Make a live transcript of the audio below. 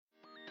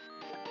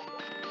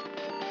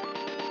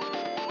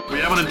We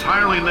haven't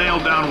entirely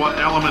nailed down what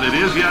element it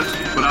is yet,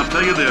 but I'll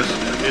tell you this,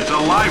 it's a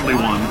lively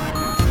one.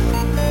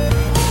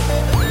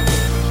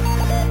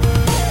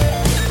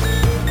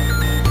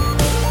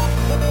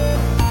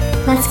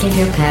 Let's give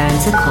your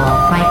parents a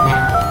call right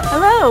now.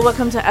 Hello,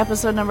 welcome to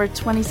episode number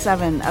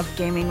 27 of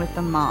Gaming with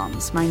the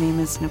Moms. My name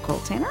is Nicole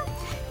Tanner,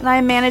 and I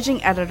am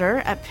managing editor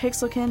at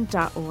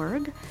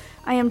pixelkin.org.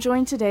 I am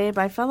joined today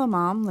by fellow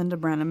mom Linda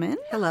Brenneman.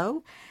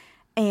 Hello.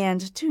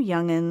 And two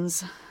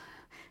youngins,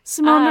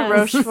 Simone de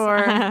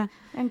Rochefort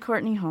and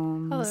Courtney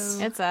Holmes.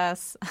 Hello. It's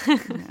us.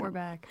 We're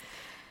back.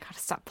 Gotta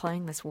stop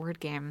playing this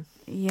word game.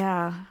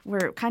 Yeah,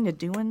 we're kind of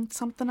doing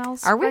something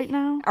else Are we? right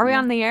now. Are we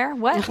on the air?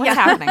 What's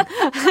happening?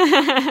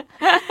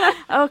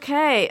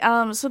 Okay,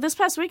 so this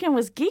past weekend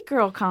was Geek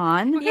Girl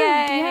Con.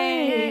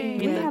 Yay!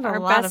 We had Our a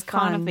lot best of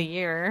fun. con of the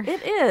year.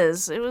 It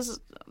is. It was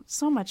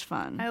so much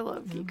fun. I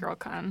love Geek Girl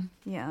Con.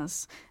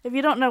 Yes. If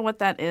you don't know what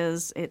that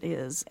is, it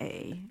is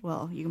you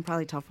can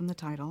probably tell from the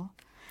title.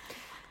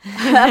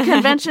 A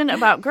convention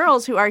about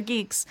girls who are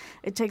geeks.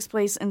 It takes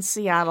place in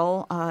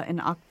Seattle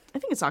I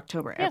think it's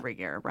October every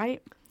year,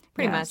 right?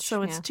 Pretty much,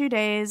 So it's yeah. 2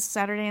 days,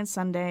 Saturday and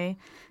Sunday.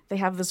 They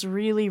have this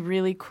really,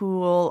 really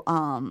cool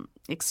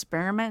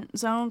experiment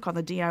zone called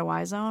the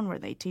DIY zone where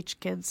they teach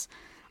kids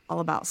all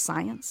about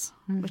science,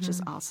 which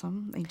is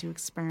awesome. They do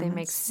experiments. They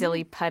make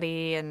silly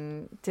putty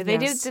and do they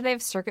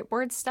have circuit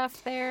board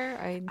stuff there?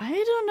 I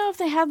don't know if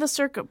they have the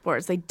circuit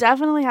boards. They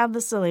definitely have the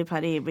silly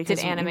putty. Because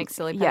Did Anna make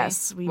silly putty?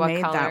 Yes, we What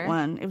made color? that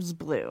one. It was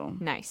blue.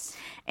 Nice.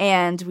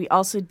 And we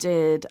also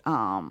did,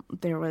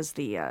 there was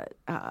the,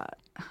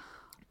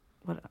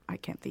 I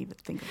can't even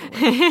think of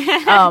the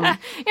word.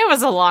 It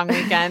was a long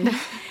weekend.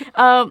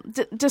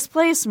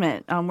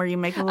 Displacement, where you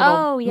make a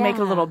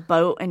little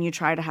boat and you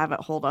try to have it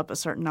hold up a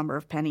certain number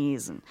of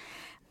pennies. And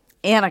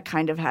Anna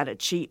kind of had a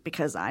cheat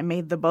because I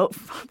made the boat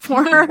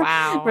for her.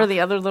 Wow. Where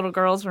the other little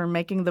girls were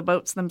making the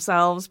boats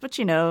themselves. But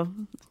you know.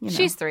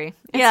 She's 3. It's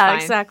yeah,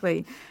 fine.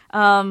 exactly.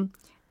 And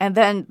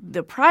then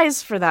the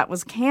prize for that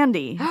was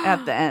candy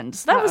at the end.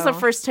 So that was the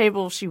first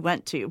table she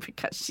went to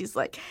because she's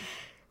like,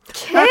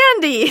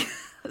 candy.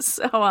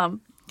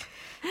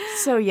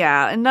 So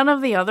yeah, and none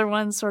of the other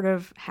ones sort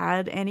of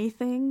had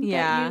anything.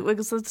 Yeah. It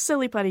was a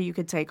silly putty you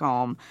could take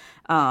home.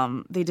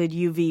 They did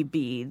UV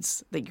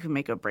beads that you could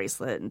make a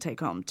bracelet and take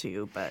home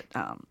too, but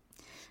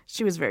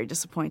she was very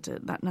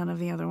disappointed that none of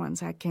the other ones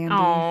had candy.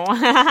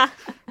 Oh.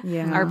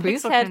 Yeah. Our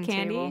booth had Pixelkin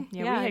candy. table.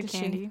 Yeah, we had did she?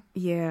 candy.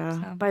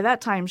 Yeah. So. By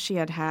that time, she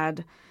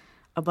had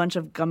a bunch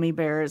of gummy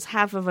bears,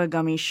 half of a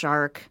gummy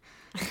shark,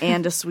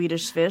 and a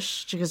Swedish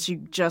fish because she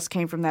just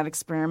came from that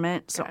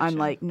experiment. So I'm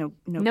like, no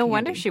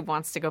wonder candy. she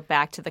wants to go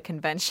back to the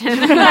convention.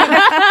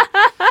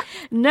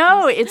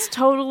 No, it's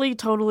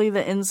totally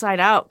the Inside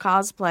Out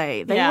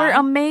cosplay. They were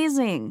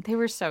amazing. They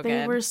were so good.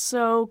 They were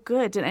so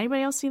good. Did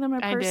anybody else see them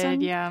in person? I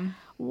did, yeah.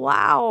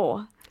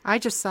 Wow. I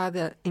just saw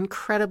the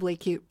incredibly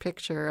cute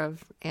picture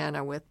of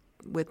Anna with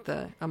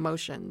the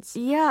emotions.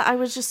 Yeah, I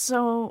was just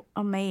so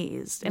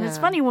amazed. And it's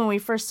Yeah. funny, when we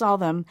first saw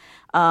them,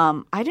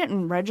 I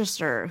didn't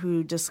register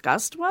who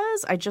Disgust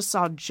was. I just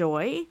saw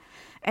Joy.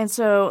 And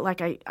so,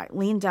 like, I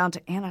leaned down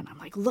to Anna, and I'm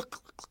like,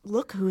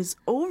 look who's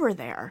over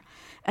there.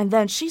 And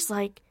then she's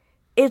like,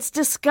 it's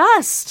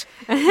Disgust.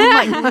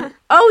 I'm like,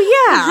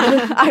 oh,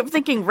 yeah. I'm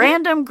thinking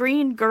random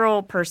green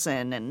girl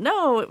person. And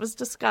no, it was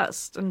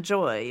Disgust and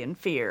Joy and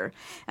Fear.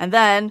 And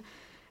then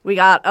we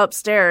got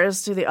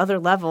upstairs to the other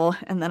level,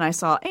 and then I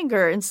saw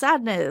Anger and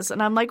Sadness, and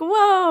I'm like,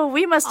 whoa,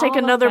 we must take All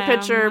of another them.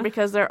 picture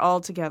because they're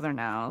all together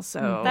now.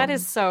 So That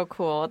is so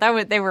cool.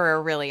 They were a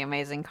really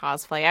amazing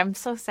cosplay. I'm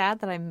so sad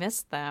that I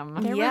missed them.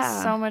 There Yeah.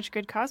 was so much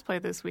good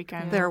cosplay this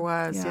weekend. There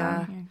was,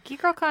 yeah. Yeah.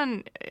 Geek Girl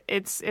Con,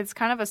 it's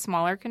kind of a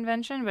smaller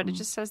convention, but it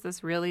just has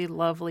this really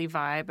lovely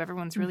vibe.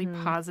 Everyone's really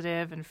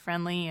positive and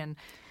friendly and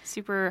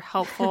super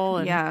helpful.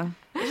 And yeah,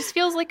 it just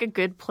feels like a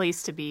good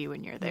place to be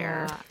when you're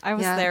there. I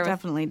was Yeah, there it with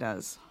definitely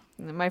does.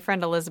 my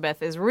friend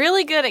Elizabeth is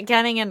really good at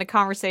getting into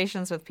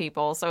conversations with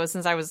people. So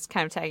since I was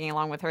kind of tagging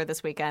along with her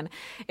this weekend,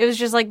 it was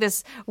just like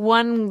this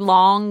one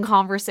long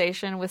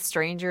conversation with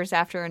strangers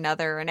after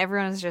another, and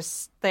everyone's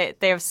just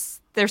they're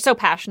so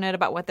passionate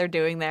about what they're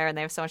doing there, and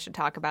they have so much to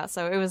talk about.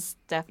 So it was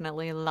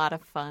definitely a lot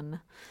of fun.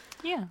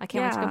 Yeah. I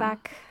can't wait to go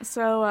back.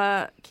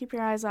 So keep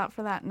your eyes out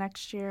for that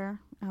next year.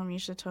 You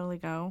should totally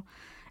go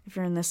if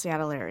you're in the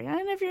Seattle area.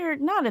 And if you're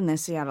not in the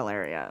Seattle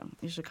area,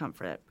 you should come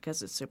for it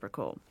because it's super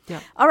cool. Yeah.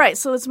 All right,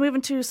 so let's move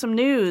into some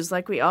news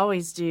like we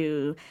always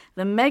do.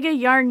 The Mega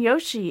Yarn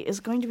Yoshi is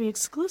going to be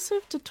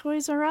exclusive to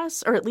Toys R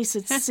Us, or at least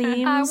it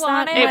seems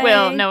want that it. It way.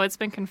 will. No, it's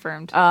been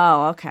confirmed.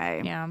 Oh,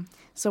 okay. Yeah.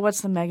 So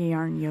what's the Mega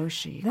Yarn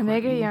Yoshi? The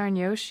Mega Yarn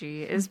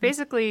Yoshi is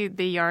basically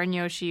the Yarn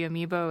Yoshi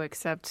amiibo,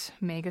 except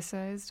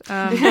mega-sized.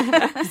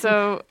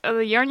 So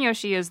the Yarn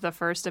Yoshi is the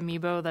first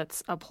amiibo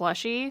that's a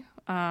plushie,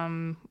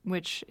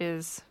 which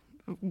is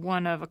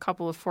one of a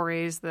couple of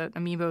forays that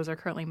amiibos are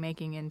currently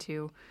making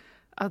into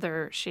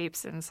other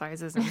shapes and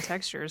sizes and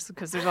textures,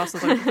 because there's also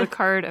the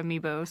card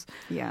amiibos,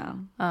 Yeah.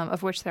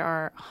 of which there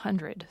are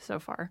 100 so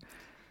far.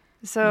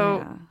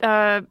 So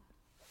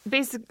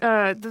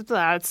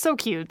it's so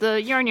cute.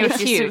 The Yarn Yoshi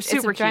It's cute. is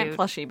super it's a giant cute.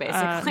 plushie,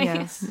 basically.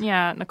 Yes.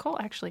 Yeah, Nicole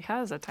actually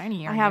has a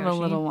tiny Yarn I have a Yoshi.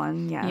 little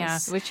one,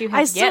 yes. Which you I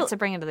have still- yet to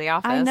bring into the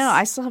office. I know.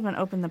 I still haven't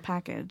opened the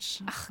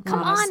package. come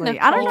on, honestly.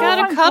 Nicole. I don't You know.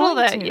 gotta if I'm cuddle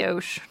going that to.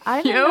 Yosh.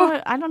 I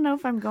don't know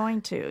if I'm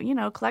going to. You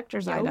know,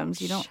 collector's items.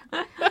 You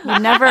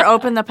never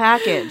open the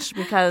package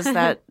because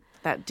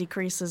that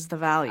decreases the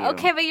value.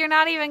 Okay, but you're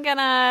not even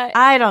gonna.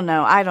 I don't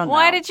know.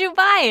 Why did you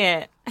buy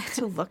it?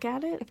 to look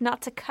at it? If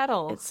not to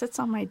cuddle. It sits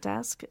on my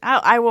desk.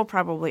 I will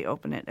probably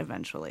open it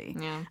eventually.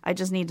 Yeah. I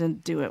just need to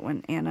do it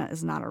when Anna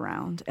is not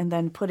around and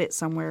then put it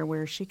somewhere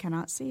where she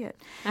cannot see it.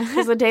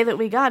 Because the day that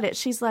we got it,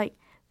 she's like,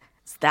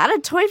 "Is that a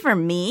toy for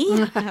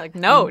me?" Like,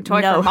 no, toy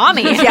No. for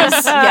mommy.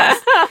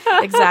 yes,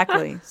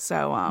 exactly.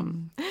 So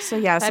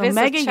yeah. That So is a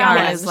Mega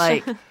Yarn is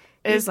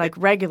challenge. like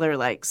regular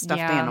like stuffed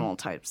Yeah. animal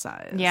type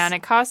size. Yeah, and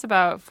it costs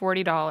about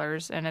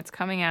 $40, and it's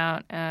coming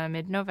out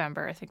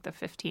mid-November, I think the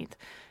 15th.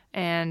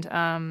 And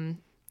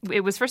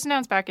it was first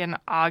announced back in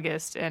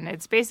August, and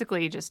it's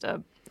basically just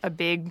a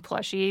big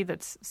plushie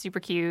that's super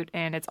cute,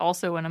 and it's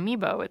also an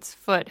amiibo. Its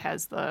foot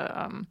has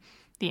the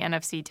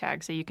NFC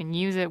tag, so you can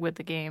use it with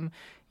the game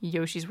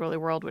Yoshi's Woolly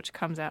World, which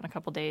comes out in a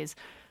couple days,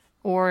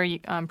 or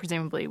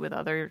presumably with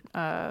other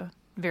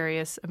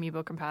various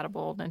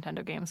amiibo-compatible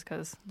Nintendo games,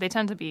 because they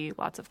tend to be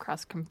lots of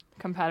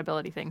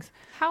cross-compatibility things.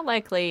 How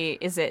likely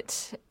is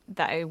it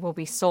that it will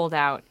be sold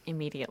out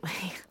immediately?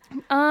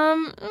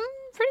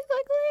 Pretty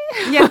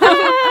likely. Yeah.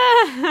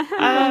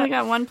 I've only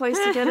got one place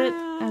to get it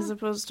as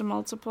opposed to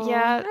multiple.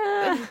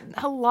 Yeah,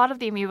 a lot of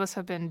the amiibos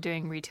have been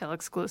doing retail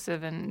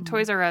exclusive, and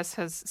Toys R Us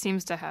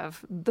seems to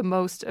have the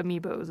most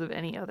amiibos of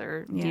any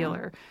other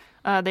dealer.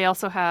 They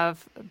also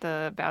have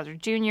the Bowser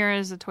Jr.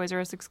 as a Toys R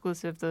Us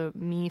exclusive, the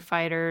Mii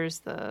Fighters,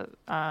 the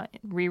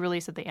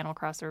re-release of the Animal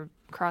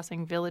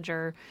Crossing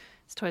Villager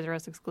is Toys R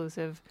Us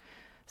exclusive.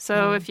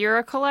 So if you're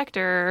a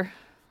collector...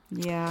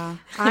 Yeah.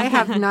 I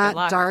have luck.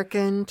 not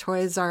darkened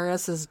Toys R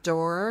Us's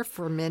door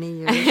for many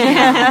years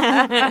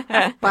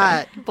now.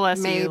 But Bless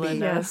you, maybe.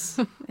 Linda. Yes.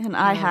 And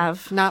I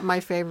have Not my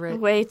favorite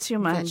way too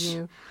much.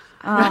 venue.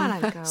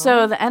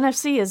 So the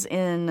NFC is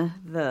in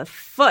the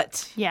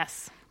foot.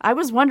 Yes. I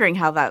was wondering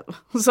how that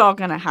was all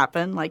going to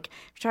happen. Like,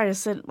 try to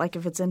sit like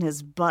if it's in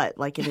his butt,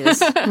 like it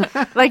is,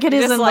 like it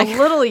is in like- the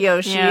little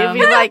Yoshi. Yeah.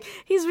 It'd be like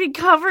he's be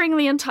covering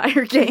the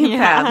entire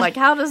gamepad. Like,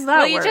 how does that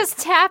Well, work? you just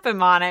tap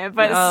him on it,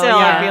 but Oh, still,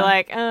 yeah. I'd be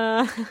like,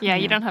 Yeah,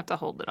 you don't have to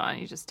hold it on.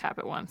 You just tap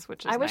it once,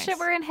 which is I wish nice. it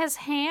were in his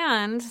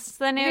hand.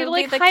 Then it You'd would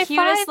like be the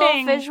cutest little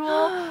high-fiving. visual.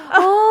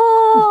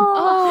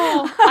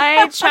 Oh,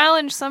 I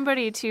challenge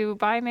somebody to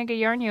buy Mega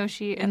Yarn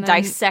Yoshi and then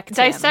Dissect him.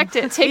 Dissect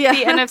it. Take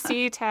the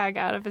NFC tag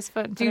out of his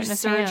foot and put Do it in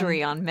his hand.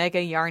 surgery on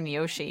Mega Yarn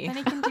Yoshi. Then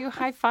he can do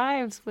high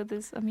fives with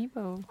his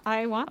amiibo.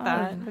 I want Oh,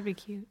 that. that'd be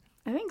cute.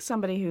 I think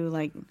somebody who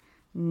like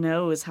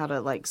knows how to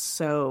like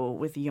sew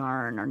with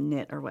yarn or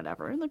knit or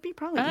whatever, it'd be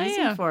probably Oh, easy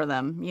yeah. for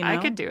them. You know, I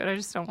could do it. I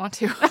just don't want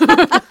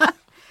to.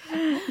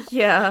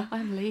 Yeah.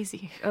 I'm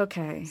lazy.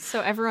 Okay. So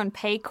everyone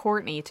pay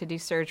Courtney to do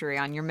surgery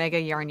on your Mega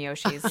Yarn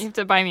Yoshis. You have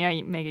to buy me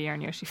a Mega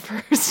Yarn Yoshi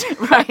first.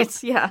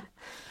 Right. Yeah.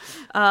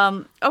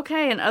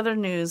 Okay. In other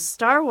news,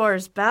 Star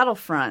Wars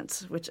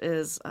Battlefront, which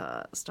is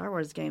a Star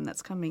Wars game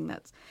that's coming,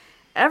 that's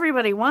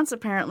everybody wants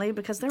apparently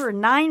because there were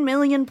 9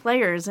 million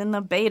players in the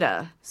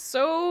beta.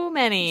 So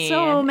many.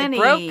 So many. It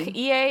broke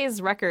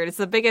EA's record. It's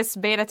the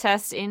biggest beta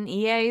test in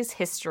EA's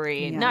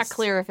history. Yes. Not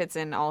clear if it's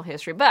in all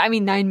history, but I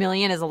mean, 9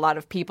 million is a lot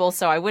of people,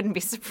 so I wouldn't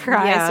be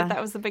surprised if that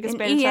was the biggest And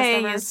beta EA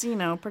test ever. is, you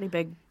know, pretty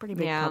big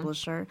Yeah.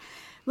 publisher.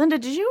 Linda,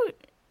 did you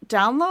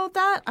download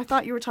that? I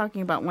thought you were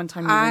talking about one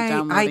time you were I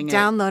downloading it.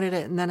 downloaded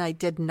it and then I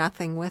did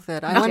nothing with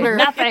it. I wonder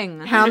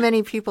Nothing. how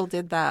many people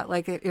did that.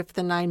 Like if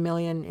the 9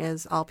 million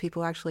is all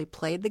people who actually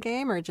played the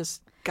game or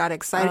just got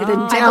excited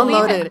and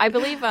downloaded. I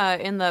believe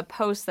in the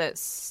post that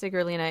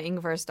Sigurlina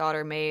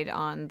Ingvarsdottir made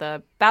on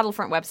the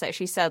Battlefront website,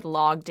 she said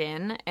logged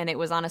in, and it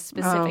was on a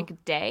specific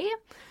day.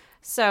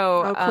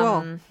 So, Oh,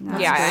 cool.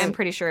 That's yeah, great. I'm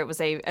pretty sure it was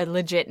a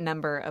legit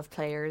number of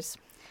players.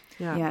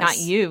 Yeah. Yes. Not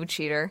you,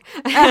 cheater.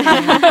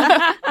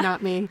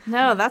 Not me.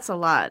 No, that's a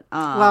lot.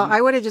 Well, I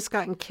would have just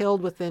gotten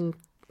killed within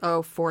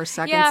 4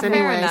 seconds Yeah, anyway.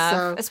 fair enough.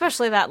 So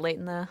Especially that late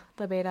in the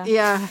beta.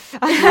 yeah,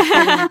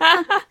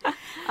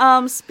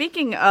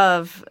 Speaking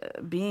of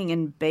being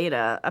in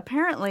beta,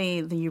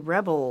 apparently the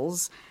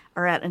rebels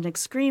are at an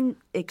extreme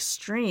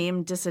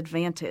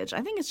disadvantage.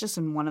 I think it's just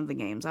in one of the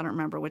games. I don't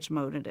remember which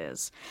mode it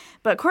is.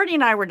 But Courtney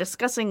and I were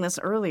discussing this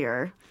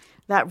earlier,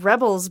 that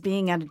rebels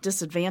being at a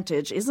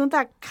disadvantage, isn't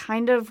that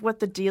kind of what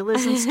the deal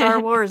is in Star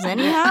Wars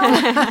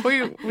anyhow?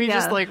 we Yeah.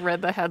 just like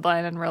read the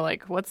headline and we're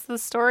like, what's the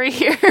story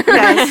here?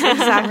 Yes,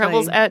 exactly.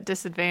 Rebels at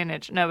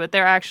disadvantage. No, but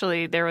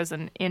there was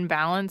an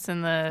imbalance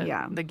in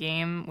Yeah. the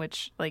game,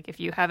 which like if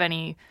you have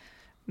any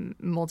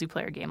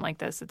multiplayer game like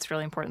this, it's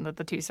really important that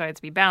the two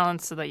sides be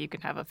balanced so that you can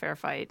have a fair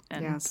fight.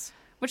 And Yes.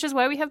 which is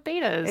why we have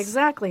betas.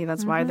 Exactly.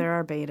 That's why there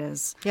are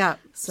betas. yeah.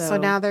 So- So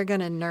now they're going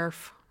to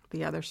nerf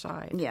the other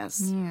side.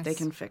 Yes, Yes. they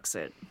can fix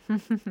it.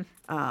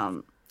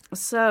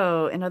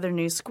 So, in other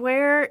news,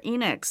 Square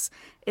Enix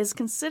is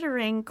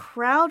considering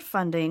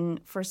crowdfunding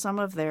for some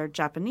of their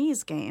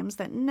Japanese games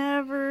that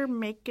never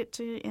make it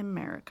to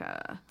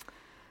America.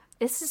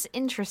 This is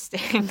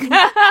interesting.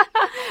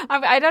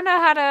 I don't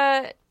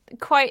know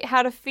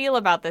how to feel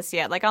about this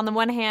yet. Like, on the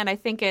one hand, I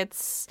think it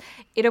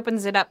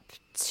opens it up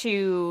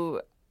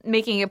to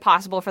making it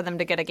possible for them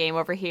to get a game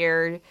over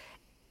here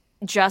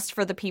just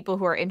for the people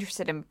who are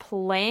interested in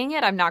playing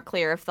it. I'm not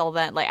clear if they'll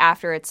then, like,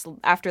 after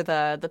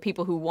the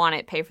people who want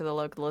it pay for the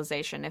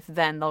localization, if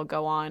then they'll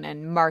go on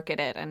and market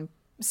it and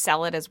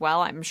sell it as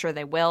well. I'm sure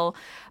they will.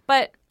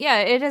 But yeah,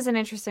 it is an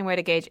interesting way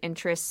to gauge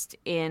interest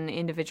in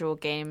individual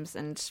games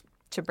and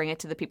to bring it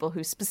to the people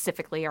who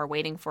specifically are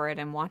waiting for it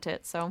and want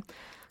it. So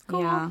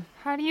cool. Yeah.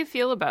 How do you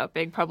feel about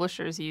big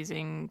publishers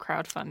using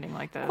crowdfunding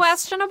like this?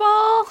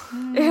 Questionable.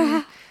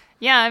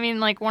 Yeah, I mean,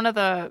 like, one of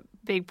the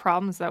big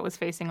problems that was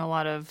facing a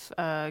lot of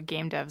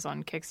game devs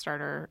on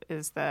Kickstarter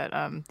is that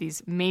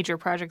these major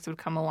projects would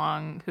come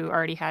along who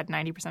already had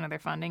 90% of their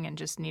funding and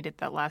just needed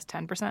that last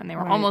 10%. And they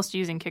were almost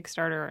using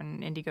Kickstarter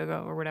and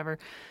Indiegogo or whatever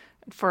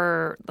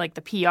for, like,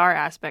 the PR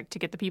aspect to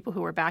get the people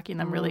who were backing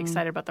them really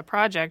excited about the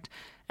project.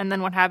 And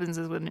then what happens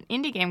is when an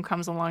indie game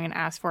comes along and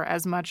asks for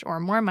as much or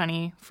more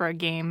money for a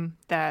game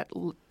that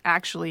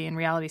actually in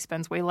reality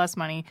spends way less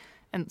money,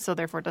 and so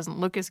therefore it doesn't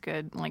look as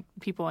good, like,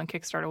 people on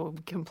Kickstarter will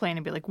complain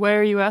and be like, why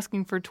are you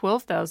asking for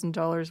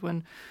 $12,000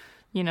 when,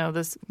 you know,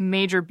 this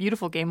major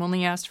beautiful game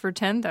only asked for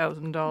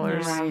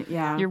 $10,000? Right,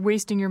 yeah. You're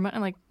wasting your money.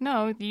 Like,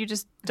 no, you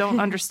just don't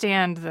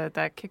understand that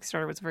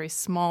Kickstarter was a very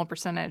small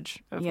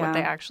percentage of what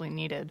they actually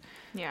needed.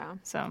 Yeah.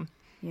 So,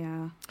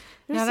 Yeah.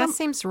 Yeah, that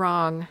seems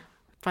wrong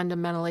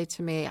fundamentally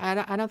to me.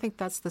 I don't think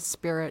that's the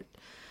spirit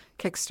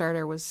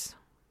Kickstarter was,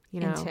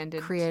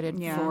 Intended.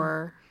 created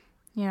for.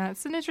 yeah,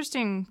 it's an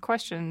interesting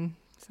question.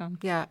 So,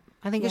 Yeah,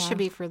 I think it should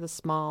be for the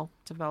small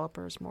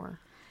developers more.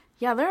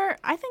 Yeah,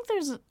 I think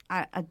there's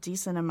a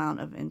decent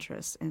amount of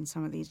interest in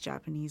some of these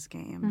Japanese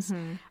games.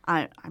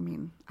 I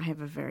mean, I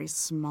have a very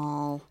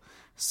small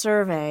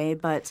survey,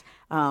 but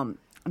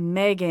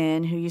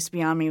Megan, who used to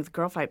be on me with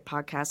Girl Fight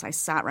podcast, I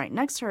sat right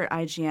next to her at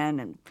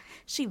IGN, and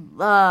she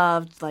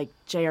loved, like,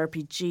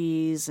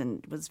 JRPGs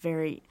and was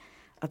very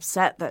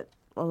upset that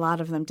a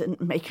lot of them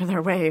didn't make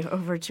their way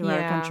over to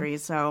our country.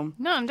 So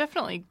no, I'm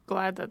definitely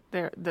glad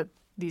that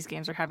these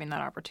games are having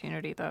that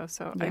opportunity, though.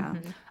 So Yeah.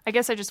 I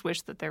guess I just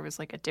wish that there was,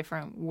 like, a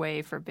different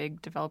way for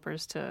big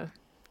developers to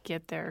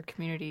get their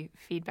community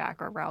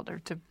feedback or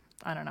to,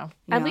 I don't know.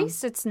 At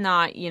least it's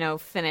not,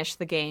 finish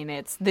the game.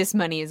 It's this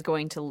money is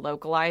going to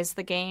localize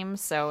the game,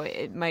 so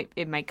it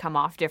might come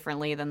off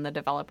differently than the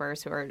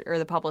developers or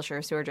the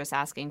publishers who are just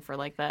asking for,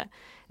 like,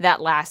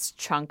 that last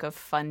chunk of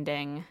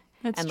funding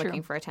That's and true.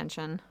 looking for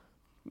attention.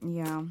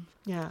 yeah.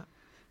 Yeah.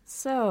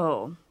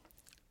 So,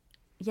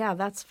 yeah,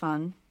 that's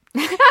fun.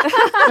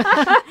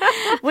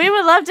 We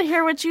would love to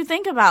hear what you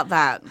think about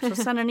that. So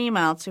send an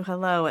email to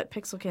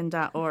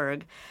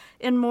hello@pixelkin.org.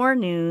 In more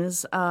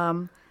news,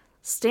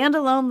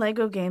 standalone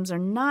Lego games are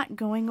not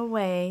going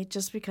away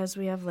just because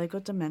we have Lego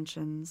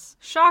Dimensions.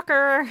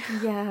 Shocker.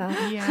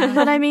 Yeah.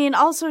 But I mean,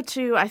 also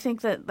too, I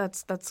think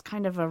that's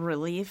kind of a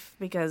relief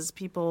because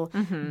people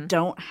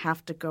don't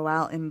have to go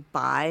out and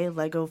buy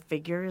Lego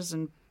figures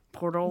and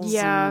portals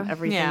and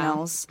everything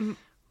else.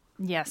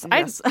 Yes.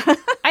 Yes.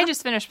 I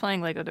just finished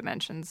playing Lego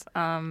Dimensions,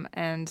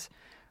 and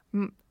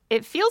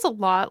it feels a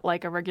lot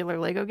like a regular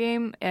Lego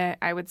game.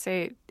 I would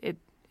say it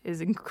is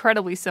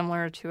incredibly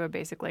similar to a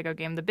basic Lego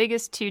game. The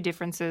biggest two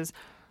differences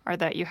are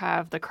that you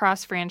have the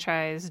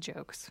cross-franchise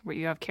jokes, where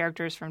you have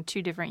characters from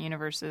two different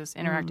universes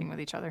interacting with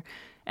each other,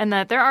 and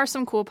that there are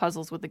some cool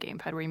puzzles with the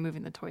gamepad where you're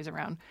moving the toys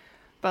around.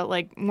 But,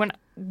 like,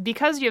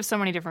 because you have so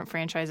many different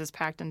franchises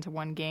packed into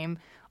one game,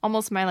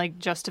 almost my, like,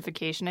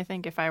 justification, I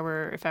think, if I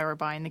were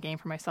buying the game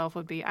for myself,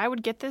 would be I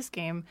would get this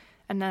game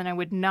and then I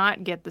would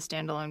not get the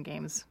standalone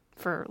games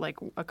for, like,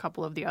 a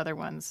couple of the other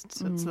ones,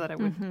 so that it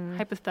would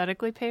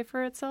hypothetically pay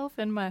for itself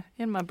in my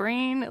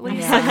brain, at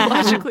least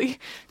psychologically,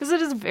 because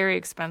it is very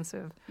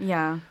expensive.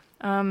 Yeah.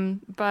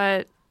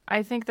 But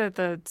I think that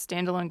the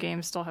standalone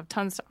games still have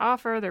tons to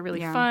offer. They're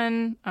really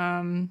fun,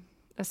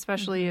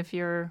 especially if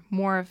you're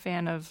more a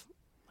fan of,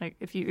 like,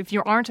 if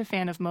you aren't a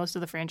fan of most of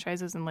the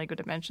franchises in Lego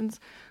Dimensions,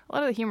 a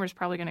lot of the humor is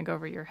probably going to go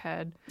over your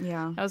head.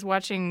 Yeah. I was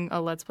watching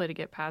a Let's Play to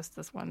get past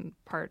this one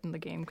part in the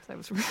game because I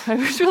was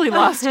really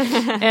lost,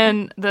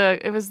 and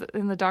it was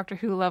in the Doctor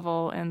Who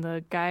level, and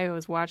the guy who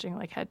was watching,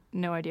 like, had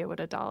no idea what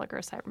a Dalek or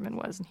a Cyberman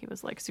was, and he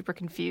was, like, super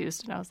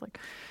confused, and I was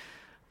like,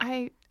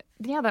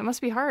 that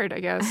must be hard, I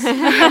guess.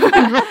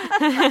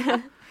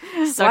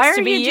 Sucks Why are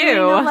to be you doing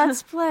a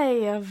Let's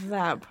Play of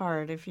that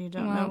part if you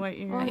don't know what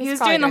you're... He was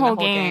probably doing the whole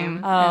game.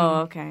 game.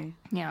 Oh, okay.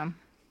 Yeah.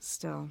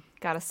 still.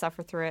 Gotta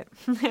suffer through it.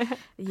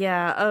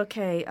 Yeah,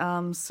 okay.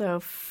 So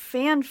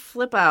fan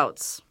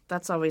flip-outs.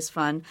 That's always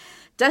fun.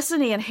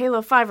 Destiny and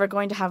Halo 5 are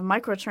going to have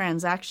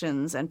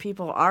microtransactions, and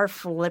people are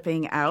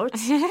flipping out.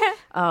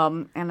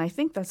 And I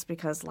think that's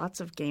because lots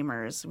of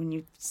gamers, when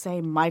you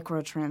say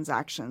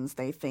microtransactions,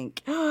 they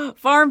think,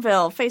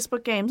 Farmville,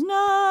 Facebook games,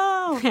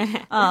 no!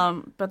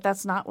 But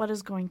that's not what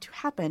is going to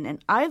happen in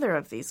either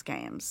of these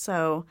games.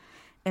 So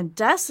in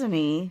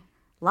Destiny,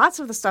 lots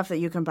of the stuff that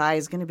you can buy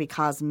is going to be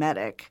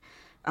cosmetic,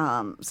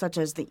 such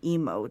as the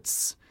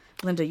emotes.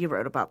 Linda, you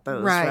wrote about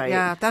those, right?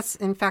 Yeah. That's,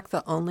 in fact,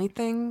 the only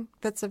thing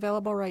that's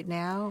available right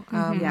now.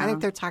 I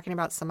think they're talking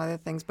about some other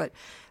things, but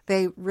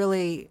they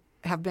really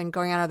have been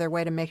going out of their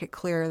way to make it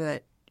clear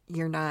that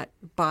you're not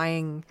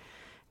buying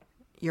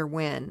your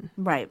win.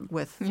 Right.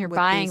 You're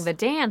buying the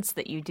dance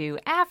that you do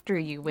after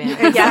you win.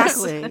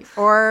 Exactly.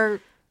 Or,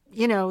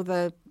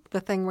 the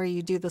thing where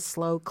you do the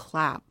slow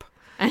clap.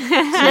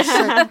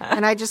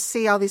 And I just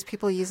see all these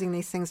people using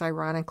these things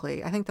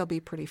ironically. I think they'll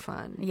be pretty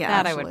fun. Yeah,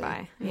 That actually. I would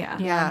buy. Yeah.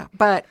 Yeah.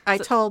 But I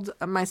told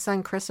my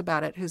son Chris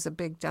about it, who's a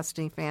big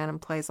Destiny fan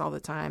and plays all the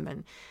time.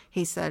 And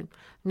he said,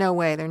 no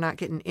way, they're not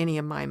getting any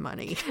of my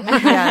money.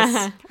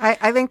 Yes.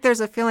 I think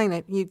there's a feeling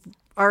that you're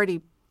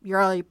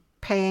already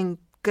paying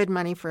good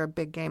money for a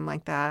big game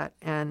like that,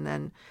 and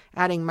then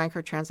adding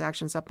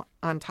microtransactions up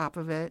on top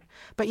of it.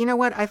 But you know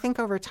what? I think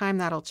over time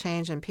that'll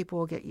change and people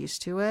will get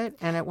used to it,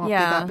 and it won't be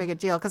that big a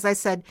deal. Because I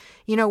said,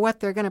 you know what?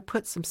 They're going to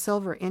put some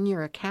silver in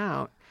your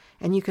account,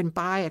 and you can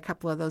buy a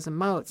couple of those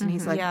emotes. And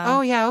he's like,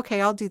 oh, yeah,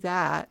 okay, I'll do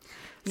that.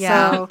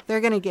 Yeah. So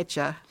they're going to get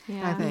you,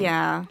 I think.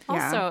 Yeah.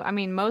 Also, I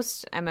mean,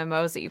 most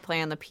MMOs that you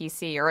play on the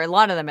PC, or a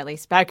lot of them at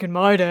least back in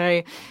my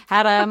day,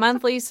 had a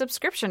monthly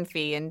subscription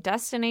fee, and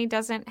Destiny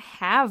doesn't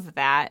have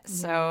that.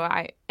 So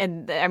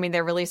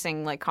they're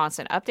releasing like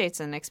constant updates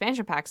and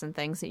expansion packs and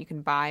things that you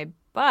can buy,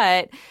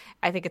 but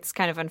I think it's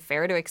kind of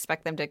unfair to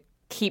expect them to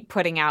keep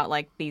putting out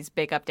like these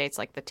big updates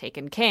like the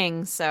Taken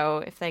King.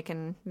 So if they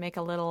can make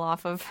a little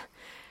off of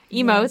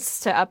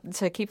emotes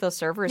to keep those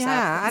servers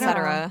up,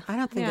 etc. I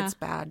don't think it's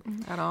bad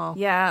at all.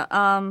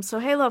 Yeah. So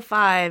Halo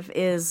 5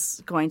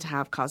 is going to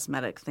have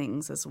cosmetic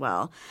things as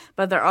well,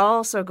 but they're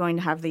also going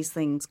to have these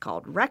things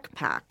called rec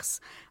packs,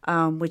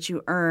 which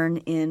you earn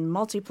in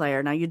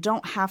multiplayer. Now, you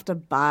don't have to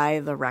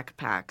buy the rec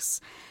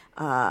packs,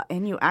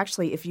 and you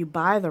actually, if you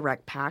buy the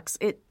rec packs,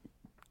 it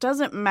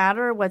doesn't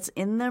matter what's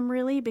in them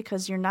really,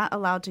 because you're not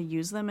allowed to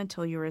use them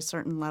until you're a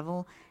certain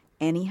level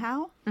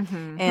anyhow.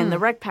 And the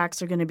rec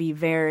packs are going to be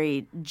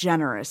very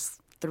generous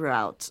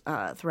throughout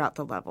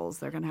the levels.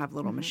 They're going to have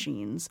little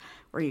machines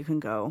where you can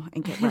go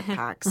and get rec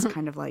packs,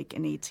 kind of like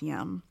an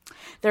ATM.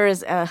 There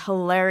is a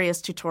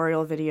hilarious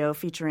tutorial video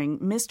featuring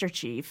Mr.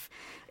 Chief.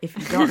 If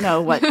you don't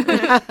know what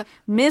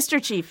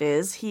Mr. Chief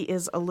is, he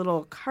is a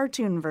little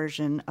cartoon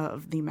version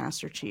of the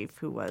Master Chief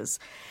who was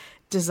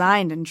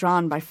designed and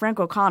drawn by Frank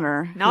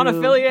O'Connor. Not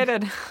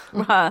affiliated.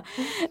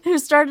 Who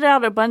started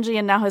out at Bungie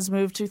and now has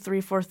moved to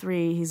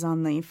 343.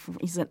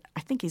 I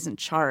think he's in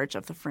charge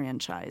of the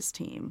franchise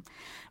team.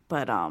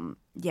 But the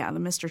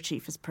Mr.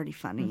 Chief is pretty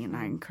funny, and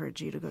I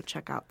encourage you to go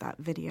check out that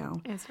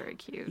video. It's very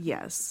cute.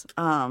 Yes.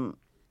 So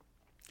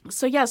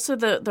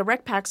the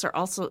rec packs are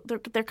also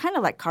they're kind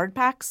of like card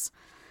packs,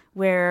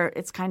 where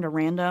it's kind of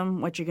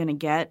random what you're going to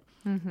get,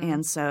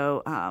 and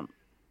so.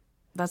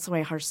 That's the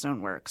way Hearthstone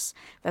works.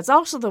 That's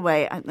also the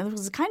way – it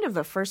was kind of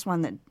the first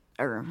one that –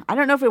 or I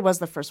don't know if it was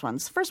the first one.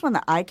 It's the first one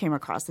that I came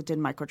across that did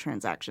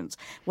microtransactions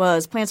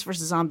was Plants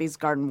vs. Zombies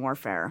Garden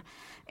Warfare.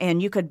 And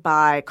you could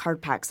buy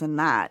card packs in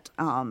that.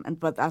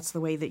 But that's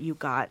the way that you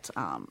got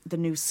the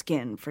new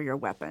skin for your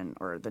weapon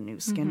or the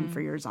new skin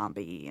for your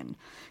zombie. And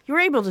you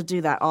were able to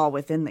do that all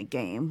within the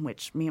game,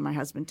 which me and my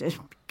husband did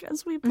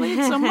because we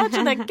played so much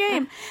of that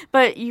game.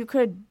 But you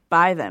could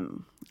buy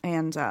them.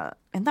 And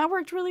that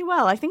worked really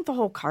well. I think the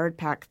whole card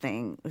pack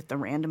thing with the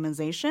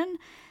randomization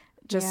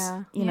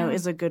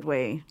is a good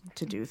way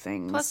to do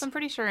things. Plus, I'm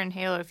pretty sure in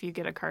Halo, if you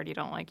get a card you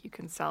don't like, you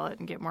can sell it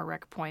and get more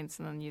rec points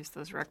and then use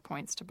those rec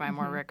points to buy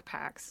more rec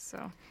packs.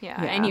 So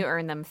and you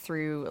earn them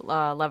through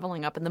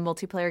leveling up in the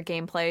multiplayer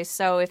gameplay.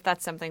 So if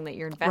that's something that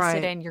you're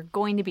invested in, you're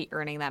going to be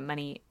earning that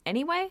money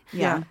anyway.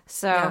 Yeah.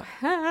 So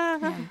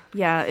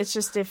it's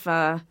just if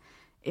I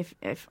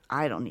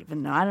don't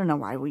even know. I don't know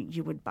why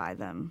you would buy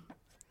them.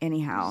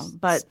 Anyhow,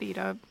 but speed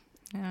up.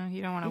 Yeah,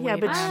 you don't want to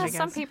wait but around, I guess.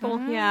 some people,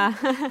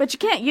 but you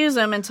can't use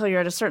them until you're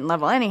at a certain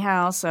level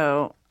anyhow.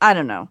 So I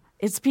don't know.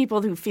 It's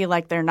people who feel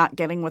like they're not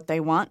getting what they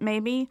want,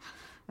 maybe,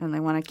 and they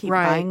want to keep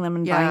buying them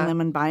and buying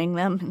them and buying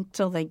them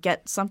until they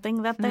get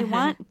something that they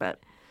want. But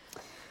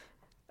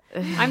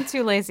I'm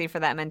too lazy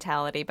for that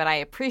mentality, but I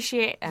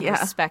appreciate and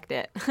respect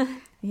it.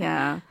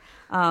 Yeah.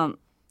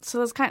 So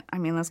that's kind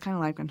of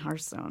like in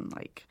Hearthstone,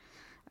 like.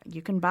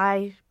 You can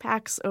buy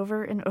packs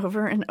over and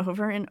over and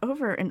over and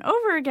over and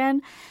over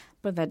again,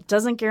 but that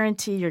doesn't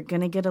guarantee you're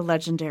going to get a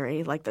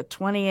legendary like the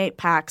 28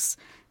 packs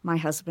my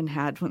husband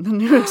had when the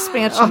new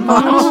expansion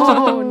launched.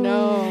 Oh,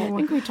 no. I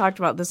think we talked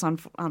about this on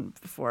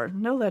before.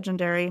 No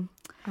legendary.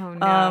 Oh,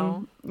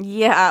 no.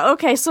 Yeah,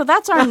 okay, so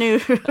that's our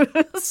news.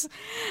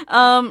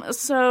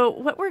 So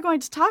what we're going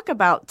to talk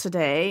about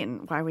today,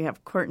 and why we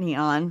have Courtney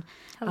on,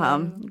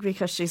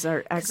 because she's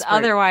our expert.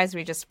 Otherwise,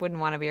 we just wouldn't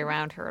want to be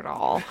around her at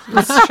all.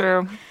 That's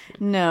true.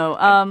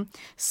 No.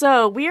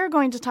 So we are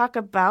going to talk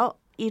about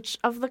each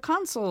of the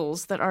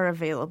consoles that are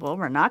available.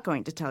 We're not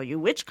going to tell you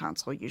which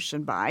console you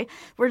should buy.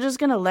 We're just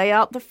going to lay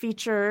out the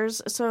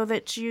features so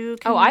that you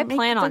can I make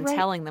plan the on right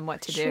telling them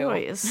what to do.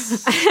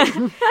 choice.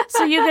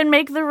 So you can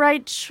make the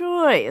right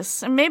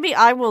choice. And maybe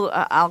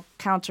I'll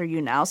counter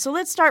you now. So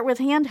let's start with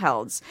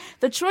handhelds.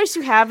 The choice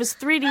you have is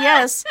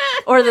 3DS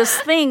or this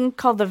thing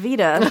called the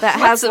Vita that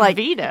has a like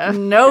Vita?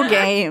 no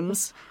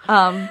games.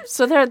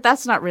 So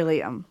that's not really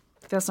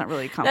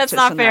competition. That's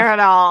not fair at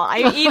all.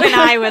 Even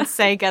I would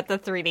say get the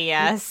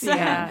 3DS.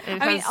 Yeah,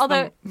 it has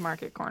although the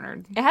market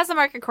cornered. it has the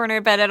market corner,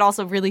 but it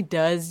also really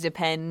does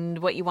depend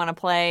what you want to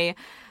play.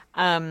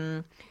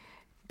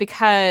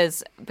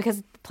 Because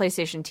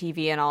PlayStation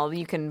TV and all,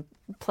 you can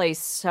play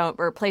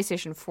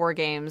PlayStation 4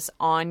 games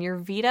on your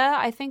Vita.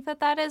 I think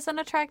that is an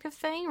attractive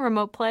thing.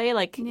 Remote play,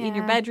 like in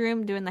your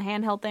bedroom, doing the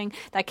handheld thing.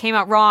 That came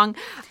out wrong.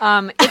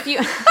 If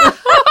you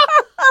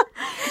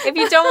if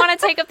you don't want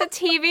to take up the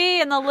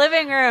TV in the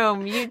living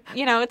room,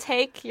 you know,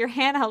 take your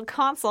handheld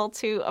console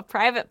to a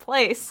private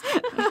place. Okay.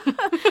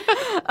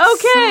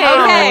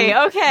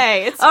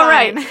 It's all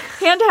fine. right.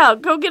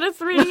 Handheld, go get a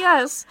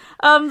 3DS.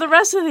 The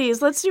rest of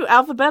these, let's do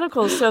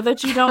alphabetical so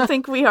that you don't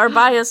think we are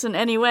biased in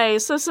any way.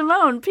 So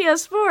Simone,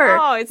 PS4.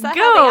 Oh, is that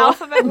go. how the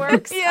alphabet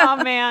works? Yeah.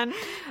 Oh, man.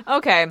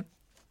 Okay.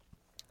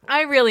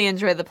 I really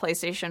enjoy the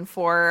PlayStation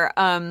 4.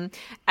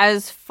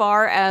 As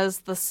far as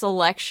the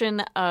selection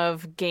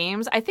of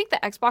games, I think the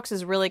Xbox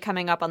is really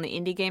coming up on the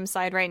indie game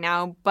side right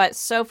now, but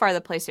so far the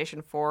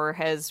PlayStation 4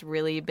 has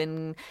really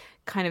been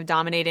kind of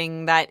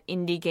dominating that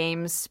indie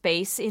game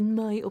space, in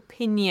my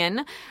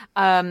opinion.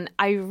 One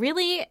of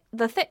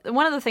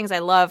the things I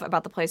love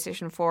about the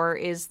PlayStation 4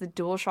 is the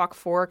DualShock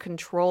 4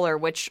 controller,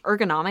 which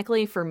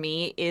ergonomically for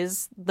me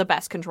is the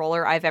best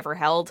controller I've ever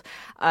held.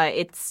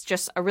 It's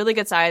just a really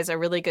good size, a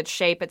really good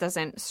shape. It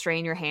doesn't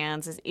strain your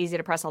hands. It's easy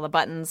to press all the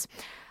buttons.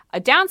 A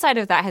downside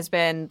of that has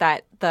been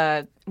that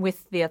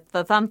with the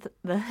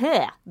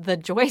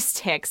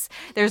joysticks,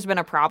 there's been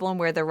a problem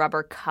where the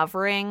rubber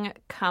covering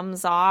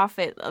comes off.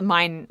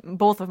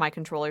 Both of my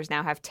controllers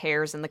now have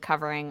tears in the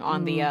covering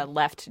on the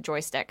left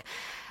joystick.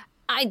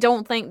 I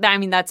don't think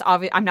that, that's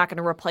obvious. I'm not going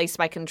to replace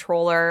my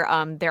controller.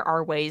 There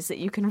are ways that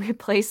you can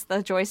replace the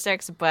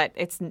joysticks, but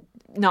it's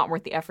not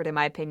worth the effort in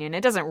my opinion.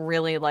 It doesn't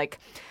really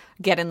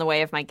get in the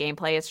way of my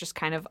gameplay. It's just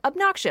kind of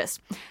obnoxious.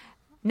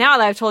 Now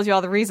that I've told you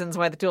all the reasons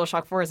why the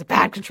DualShock 4 is a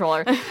bad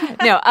controller. So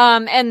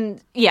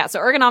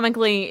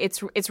ergonomically,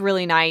 it's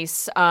really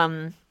nice.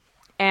 And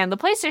the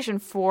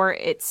PlayStation 4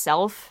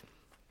 itself,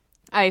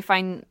 I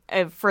find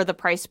for the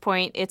price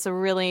point, it's a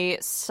really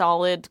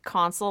solid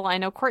console. I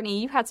know,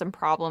 Courtney, you had some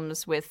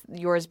problems with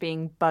yours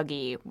being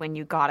buggy when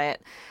you got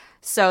it.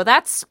 So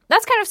that's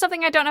kind of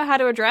something I don't know how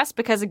to address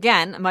because,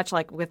 again, much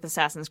like with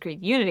Assassin's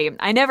Creed Unity,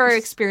 I never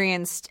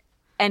experienced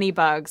any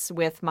bugs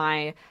with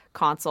my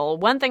console.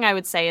 One thing I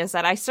would say is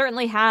that I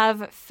certainly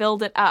have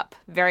filled it up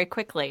very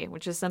quickly,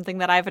 which is something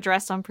that I've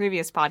addressed on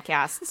previous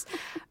podcasts.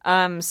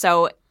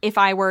 So if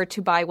I were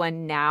to buy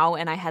one now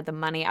and I had the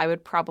money, I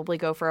would probably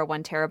go for a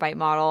 1 terabyte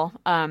model.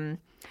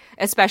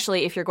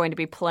 Especially if you're going to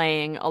be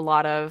playing a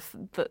lot of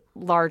the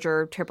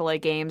larger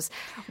AAA games.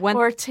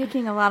 Or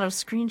taking a lot of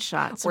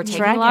screenshots. Or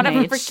taking a lot of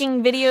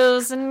freaking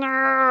videos and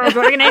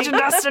Dragon Age and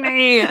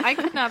Destiny. I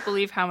could not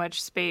believe how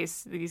much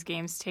space these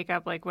games take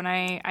up. Like when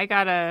I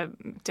got a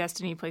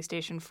Destiny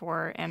PlayStation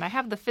 4 and I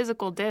have the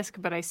physical disc,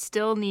 but I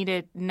still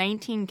needed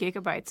 19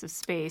 gigabytes of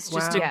space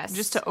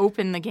just to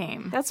open the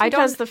game. That's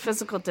because the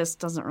physical disc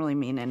doesn't really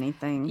mean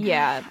anything.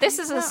 Yeah, this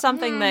is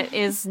something that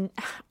is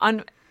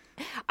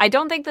I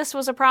don't think this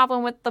was a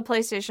problem with the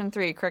PlayStation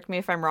 3. Correct me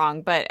if I'm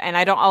wrong, and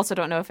I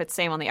don't know if it's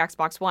same on the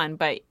Xbox One.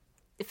 But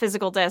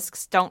physical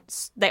discs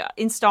they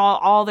install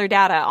all their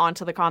data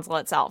onto the console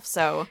itself.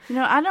 So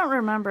I don't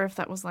remember if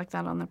that was like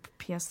that on the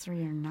PS3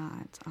 or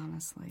not.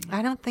 Honestly,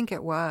 I don't think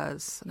it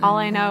was. All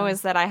I know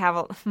is that I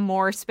have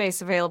more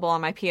space available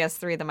on my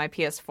PS3 than my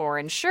PS4,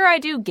 and sure, I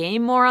do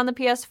game more on the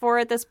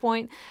PS4 at this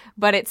point,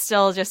 but it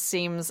still just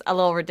seems a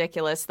little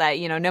ridiculous that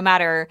no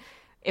matter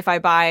if I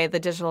buy the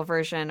digital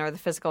version or the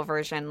physical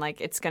version,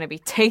 it's going to be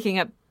taking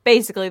up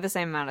basically the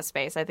same amount of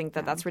space. I think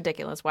that's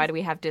ridiculous. Why do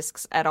we have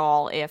discs at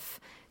all if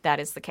that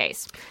is the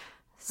case?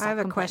 I have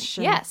a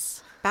question.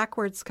 Yes.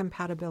 Backwards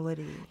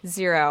compatibility.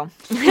 0.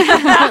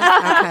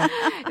 Okay.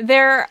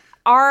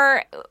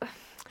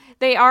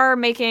 They are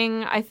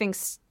making, I think,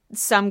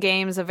 some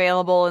games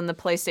available in the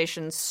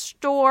PlayStation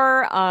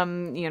Store.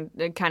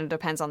 It kind of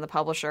depends on the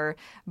publisher.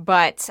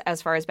 But as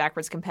far as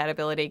backwards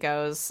compatibility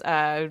goes,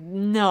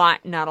 not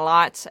a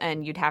lot,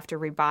 and you'd have to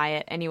rebuy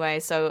it anyway.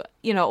 So,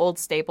 old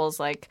staples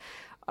like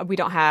we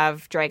don't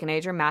have Dragon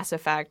Age or Mass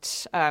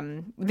Effect,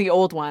 the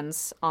old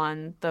ones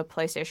on the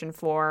PlayStation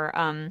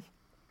 4.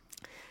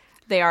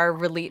 They are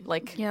really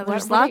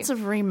there's lots of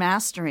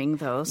remastering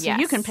though, so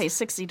you can pay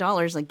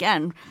 $60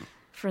 again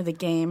for the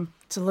game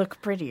to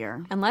look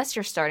prettier. Unless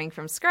you're starting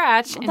from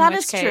scratch, in That which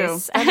is case... true.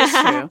 That is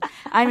true.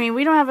 I mean,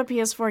 we don't have a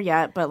PS4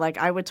 yet, but like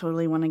I would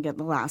totally want to get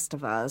The Last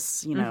of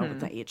Us, you know, with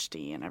the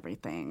HD and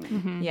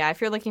everything. Yeah, if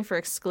you're looking for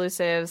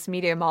exclusives,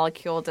 Media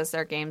Molecule does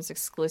their games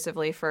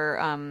exclusively for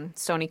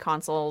Sony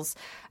consoles.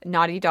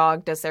 Naughty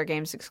Dog does their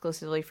games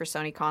exclusively for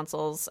Sony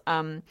consoles.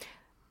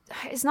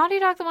 Is Naughty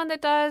Dog the one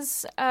that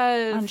does...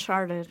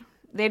 Uncharted.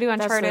 They do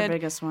That's Uncharted. their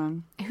biggest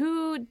one.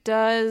 Who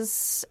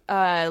does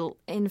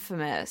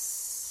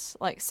Infamous,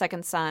 like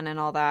Second Son and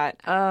all that?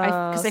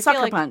 Because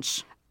Sucker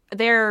Punch.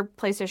 they're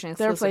PlayStation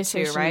exclusive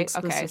PlayStation too, right?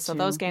 exclusive Okay, so too,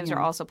 those games are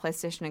yeah. also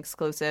PlayStation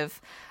exclusive.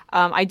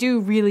 I do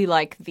really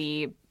like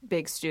the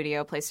big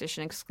studio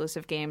PlayStation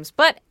exclusive games,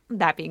 but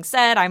that being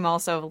said, I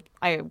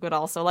would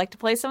also like to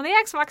play some of the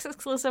Xbox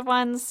exclusive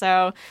ones.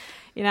 So,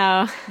 you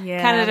know,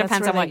 Yeah, kind of that's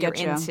depends where on what they you're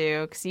get ya.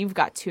 into. Because you've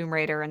got Tomb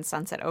Raider and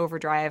Sunset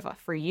Overdrive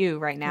for you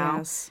right now.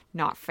 Yes.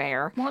 Not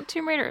fair. Won't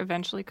Tomb Raider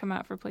eventually come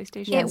out for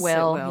PlayStation? It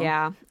will, will.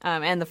 yeah.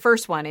 And the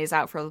first one is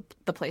out for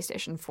the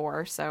PlayStation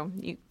 4, so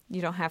you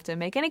don't have to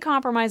make any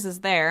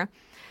compromises there.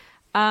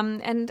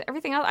 And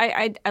everything else,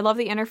 I love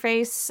the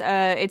interface.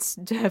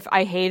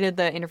 I hated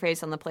the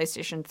interface on the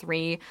PlayStation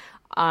 3,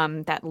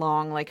 that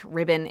long like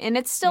ribbon, and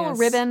it's still a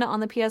ribbon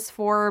on the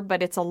PS4,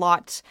 but it's a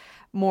lot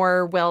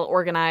more well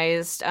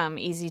organized,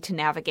 easy to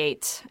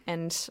navigate,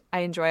 and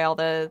I enjoy all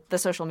the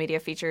social media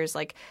features,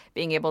 like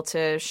being able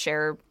to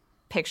share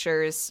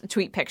pictures,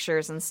 tweet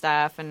pictures and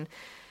stuff, and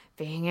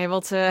being able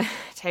to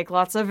take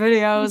lots of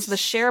videos. The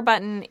share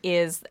button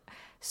is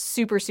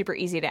super, super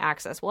easy to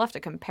access. We'll have to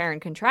compare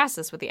and contrast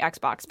this with the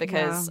Xbox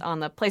because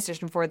on the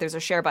PlayStation 4, there's a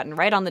share button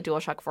right on the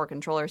DualShock 4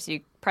 controller. So you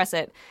press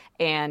it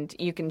and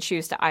you can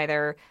choose to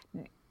either,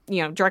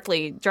 you know,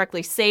 directly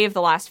save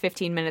the last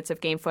 15 minutes of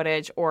game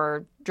footage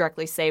or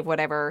directly save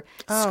whatever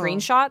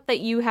screenshot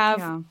that you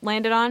have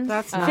landed on.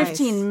 That's nice.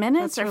 15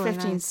 minutes That's or really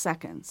 15 nice.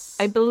 seconds?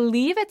 I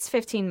believe it's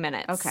 15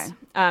 minutes. Okay.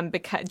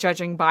 Because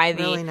judging by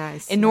the Really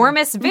nice,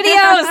 enormous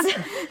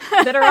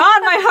videos that are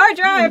on my hard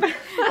drive.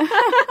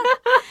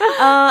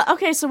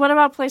 Okay, so what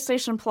about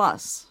PlayStation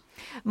Plus?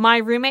 My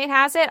roommate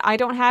has it. I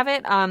don't have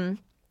it.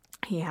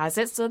 He has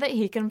it so that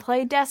he can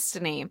play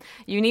Destiny.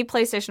 You need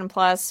PlayStation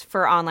Plus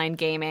for online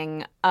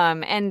gaming,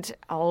 and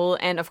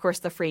of course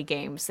the free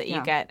games that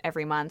you get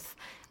every month.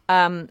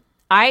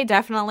 I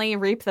definitely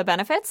reap the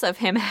benefits of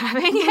him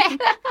having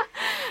it.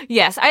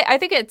 Yes, I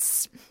think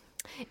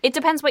it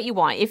depends what you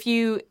want. If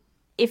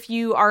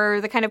you are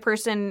the kind of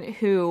person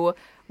who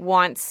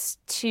wants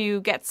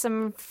to get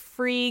some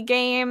free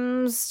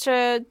games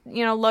to,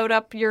 you know, load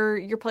up your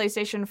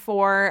PlayStation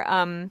 4,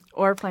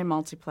 Or play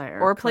multiplayer.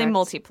 or play correct?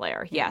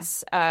 multiplayer.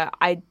 Yes,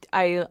 I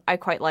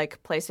quite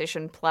like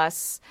PlayStation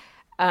Plus,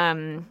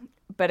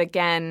 but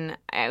again,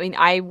 I mean,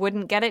 I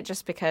wouldn't get it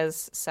just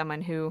because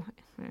someone who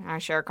I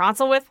share a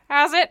console with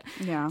has it.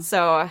 Yeah.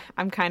 So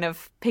I'm kind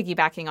of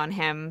piggybacking on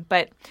him.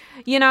 But,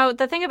 you know,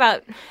 the thing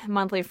about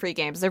monthly free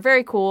games, they're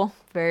very cool.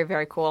 Very,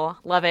 very cool.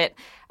 Love it.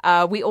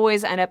 We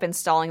always end up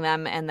installing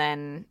them and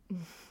then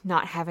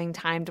not having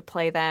time to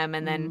play them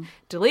and then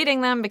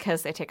deleting them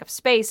because they take up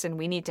space and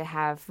we need to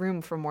have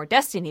room for more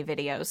Destiny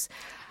videos.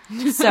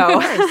 So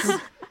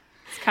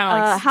It's kind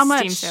of like How Steam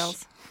much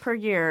sales. per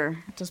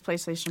year does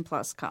PlayStation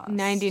Plus cost?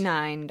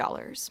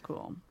 $99.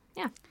 Cool.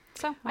 Yeah.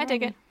 So I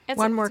dig it. It's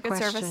One more it's a good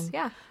service.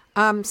 question.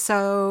 Yeah.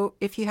 So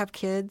if you have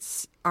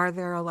kids, are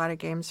there a lot of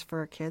games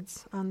for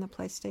kids on the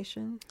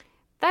PlayStation?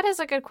 That is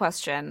a good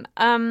question.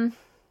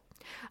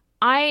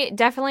 I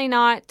definitely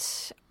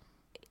not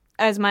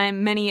as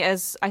many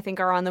as I think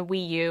are on the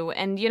Wii U.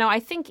 And, you know, I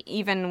think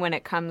even when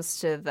it comes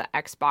to the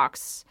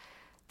Xbox,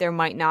 they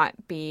might not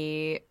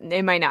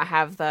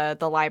have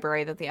the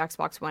library that the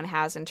Xbox One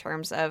has in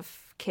terms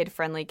of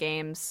kid-friendly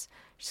games.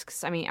 Just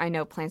 'cause, I mean, I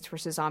know Plants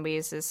vs.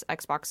 Zombies is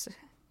Xbox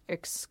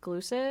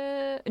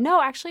exclusive.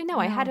 No, actually, no.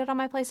 I had it on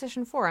my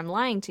PlayStation 4. I'm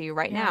lying to you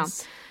right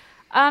Yes.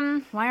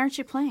 now. Why aren't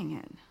you playing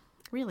it?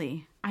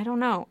 Really? I don't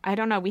know.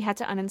 We had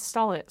to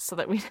uninstall it so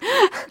that we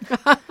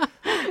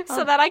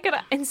so that I could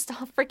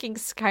install freaking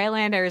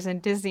Skylanders and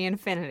Disney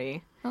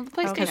Infinity. Well, the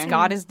Because PlayStation.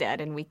 God is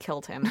dead and we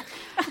killed him.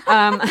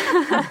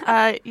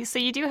 So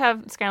you do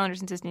have Skylanders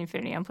and Disney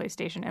Infinity on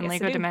PlayStation and Yes, I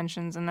Lego do.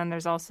 Dimensions, and then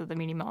there's also the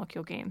Media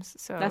Molecule games.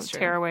 So That's true.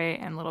 Tearaway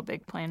and Little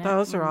Big Planet.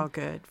 Those are all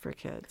good for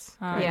kids.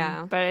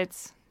 Yeah. But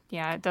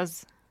it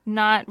does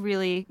not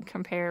really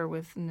compare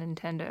with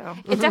Nintendo.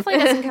 It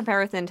definitely doesn't compare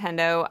with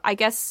Nintendo. I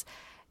guess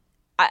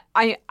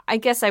I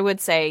guess I would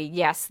say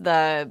yes,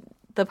 the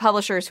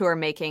publishers who are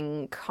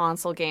making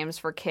console games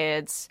for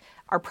kids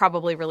are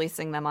probably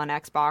releasing them on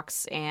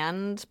Xbox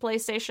and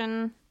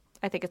PlayStation.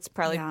 I think it's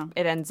probably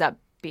it ends up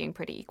being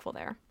pretty equal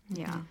there.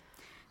 Yeah.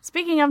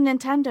 Speaking of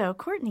Nintendo,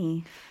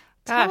 Courtney,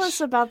 tell Gosh.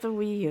 us about the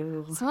Wii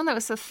U. Someone that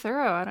was so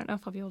thorough, I don't know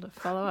if I'll be able to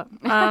follow up.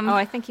 Oh,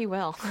 I think you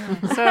will.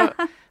 So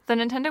the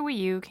Nintendo Wii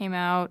U came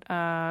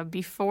out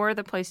before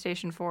the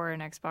PlayStation 4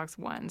 and Xbox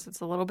One, so it's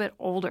a little bit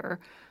older.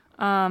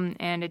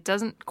 And it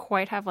doesn't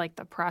quite have like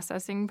the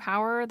processing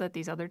power that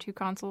these other two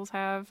consoles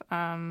have.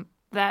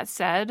 That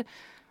said,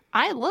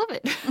 I love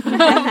it.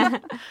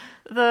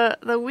 The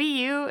Wii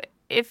U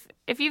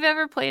if you've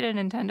ever played a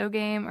Nintendo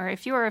game, or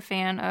if you are a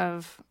fan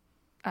of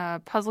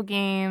puzzle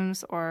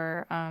games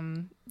or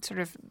sort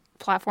of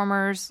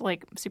platformers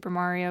like Super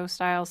Mario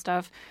style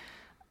stuff,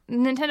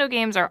 Nintendo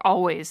games are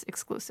always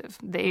exclusive.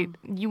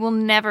 You will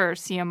never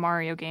see a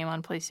Mario game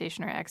on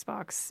PlayStation or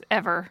Xbox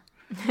ever.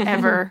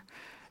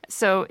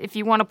 So if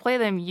you want to play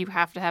them, you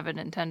have to have a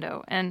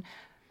Nintendo. And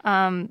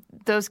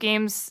those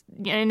games,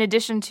 in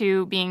addition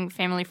to being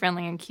family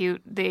friendly and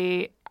cute,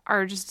 they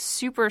are just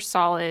super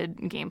solid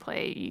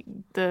gameplay.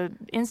 The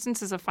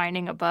instances of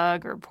finding a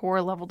bug or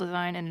poor level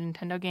design in a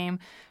Nintendo game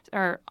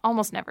are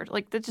almost never.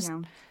 Like,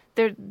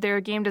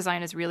 their game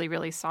design is really,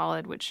 really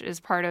solid, which is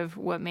part of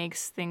what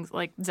makes things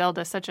like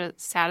Zelda such a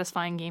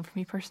satisfying game for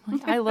me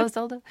personally. I love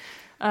Zelda.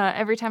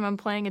 Every time I'm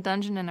playing a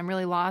dungeon and I'm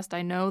really lost,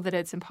 I know that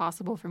it's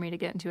impossible for me to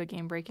get into a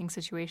game-breaking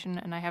situation,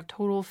 and I have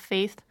total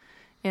faith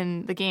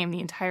in the game the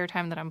entire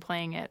time that I'm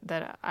playing it,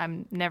 that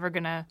I'm never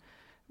going to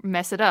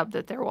mess it up,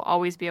 that there will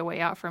always be a way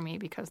out for me,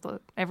 because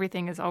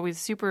everything is always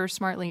super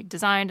smartly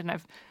designed, and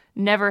I've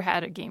never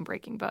had a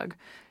game-breaking bug,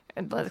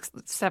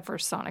 except for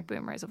Sonic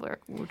Boom Rise of Lyric,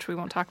 which we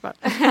won't talk about.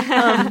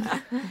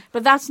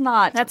 But that's a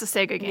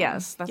Sega game.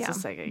 Yes, that's a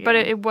Sega game. But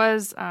it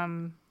was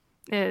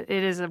it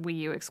is a Wii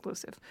U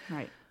exclusive.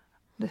 Right.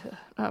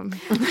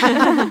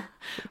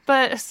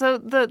 But so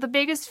the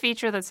biggest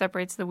feature that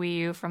separates the Wii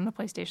U from the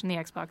PlayStation, the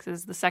Xbox,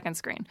 is the second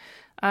screen.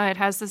 It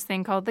has this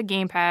thing called the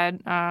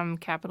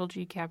gamepad, capital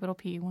G, capital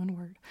P, one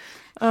word,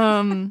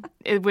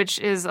 which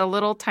is a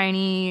little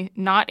tiny,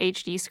 not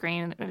HD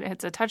screen.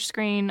 It's a touch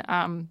screen.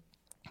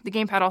 The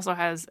gamepad also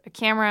has a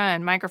camera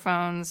and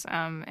microphones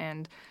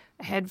and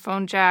a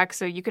headphone jack.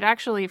 So you could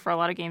actually, for a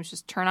lot of games,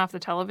 just turn off the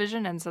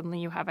television and suddenly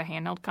you have a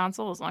handheld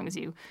console, as long as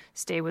you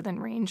stay within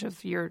range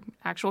of your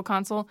actual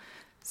console.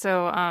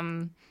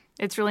 So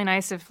it's really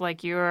nice if,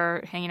 like,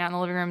 you're hanging out in the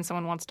living room and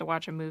someone wants to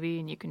watch a movie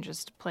and you can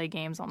just play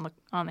games on the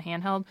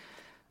handheld.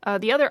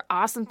 The other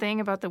awesome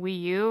thing about the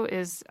Wii U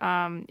is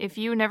if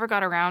you never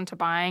got around to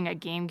buying a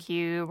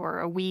GameCube or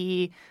a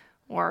Wii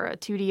or a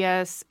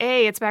 2DS,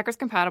 A, it's backwards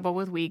compatible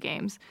with Wii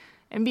games,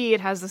 and B,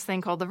 it has this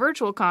thing called the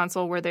Virtual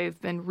Console, where they've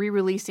been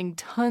re-releasing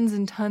tons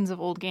and tons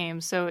of old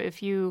games. So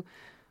if you,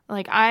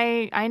 like,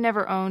 I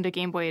never owned a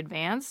Game Boy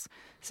Advance,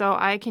 so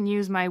I can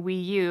use my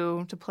Wii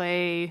U to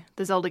play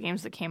the Zelda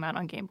games that came out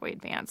on Game Boy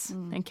Advance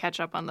and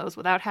catch up on those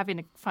without having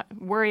to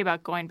worry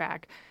about going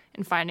back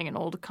and finding an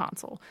old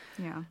console.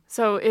 Yeah.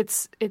 So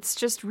it's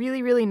just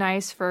really, really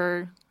nice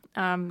for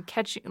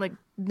catching, like,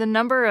 the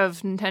number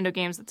of Nintendo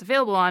games that's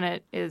available on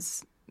it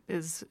is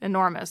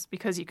enormous,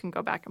 because you can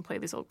go back and play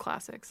these old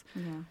classics.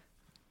 Yeah.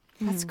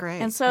 That's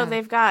great. And so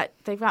they've got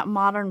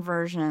modern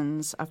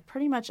versions of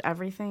pretty much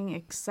everything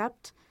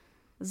except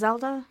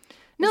Zelda.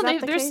 No, Is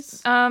that the there's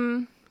case?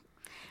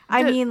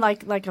 I mean,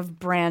 like of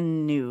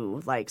brand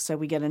new. Like, so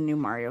we get a new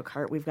Mario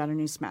Kart. We've got a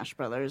new Smash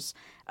Brothers.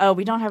 Oh,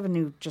 we don't have a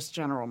new just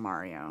general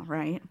Mario,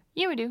 right?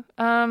 Yeah, we do.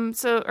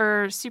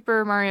 Or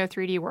Super Mario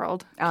 3D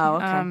World. Oh,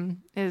 okay.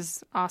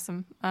 Is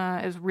awesome.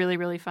 Is really,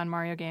 really fun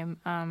Mario game.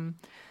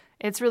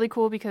 It's really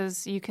cool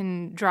because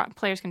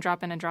players can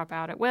drop in and drop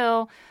out at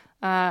will,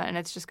 and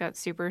it's just got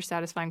super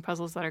satisfying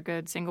puzzles that are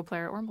good single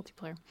player or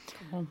multiplayer.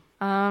 Cool.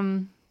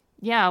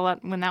 Yeah,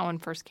 when that one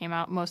first came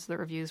out, most of the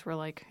reviews were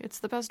like,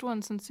 it's the best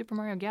one since Super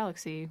Mario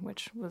Galaxy,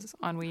 which was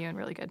on Wii U and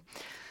really good.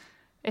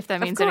 If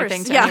that means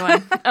anything to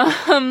anyone.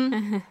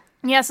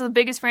 So the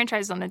biggest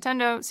franchise on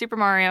Nintendo, Super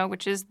Mario,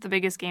 which is the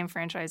biggest game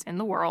franchise in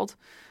the world.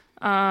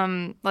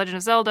 Legend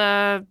of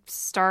Zelda,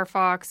 Star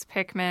Fox,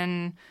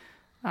 Pikmin,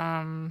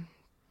 Splatoon.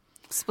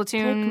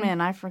 Pikmin,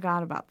 I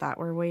forgot about that.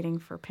 We're waiting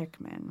for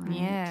Pikmin, right?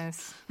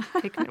 Yes.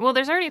 Pikmin. Well,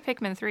 there's already a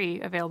Pikmin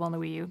 3 available on the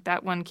Wii U.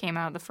 That one came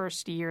out the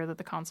first year that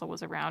the console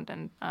was around,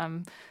 and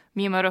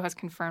Miyamoto has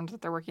confirmed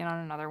that they're working on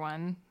another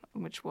one,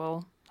 which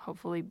will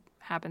hopefully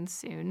happen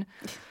soon.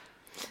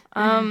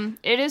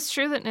 It is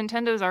true that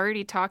Nintendo's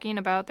already talking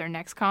about their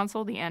next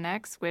console, the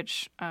NX,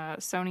 which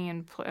Sony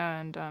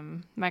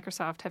and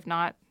Microsoft have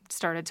not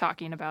started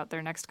talking about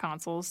their next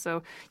consoles.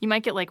 So you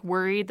might get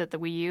worried that the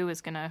Wii U is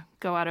going to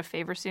go out of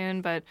favor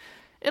soon, but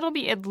it'll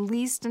be at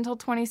least until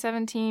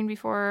 2017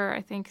 before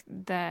I think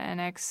the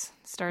NX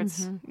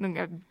starts,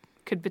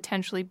 could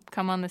potentially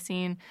come on the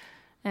scene.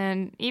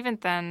 And even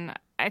then,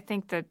 I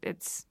think that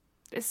it's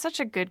such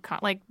a good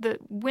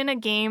when a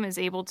game is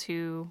able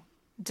to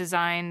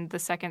design the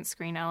second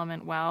screen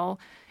element well,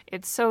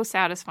 it's so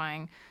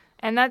satisfying.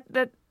 And that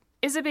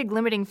is a big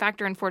limiting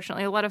factor,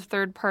 unfortunately. A lot of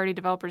third-party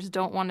developers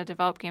don't want to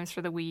develop games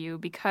for the Wii U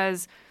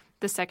because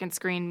the second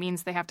screen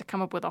means they have to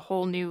come up with a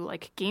whole new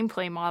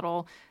gameplay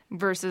model,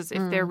 versus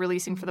if they're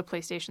releasing for the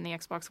PlayStation, the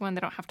Xbox One,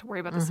 they don't have to worry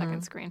about the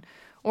second screen.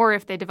 Or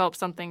if they develop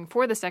something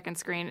for the second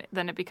screen,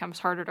 then it becomes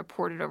harder to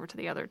port it over to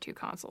the other two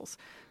consoles,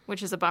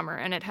 which is a bummer.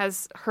 And it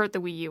has hurt the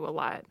Wii U a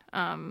lot.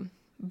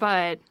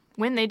 But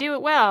when they do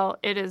it well,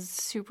 it is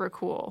super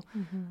cool.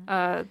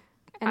 And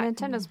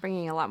Nintendo's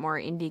bringing a lot more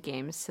indie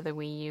games to the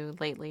Wii U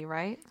lately,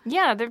 right?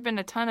 Yeah, there have been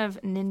a ton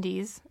of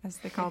nindies, as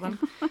they call them,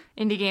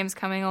 indie games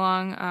coming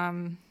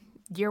along.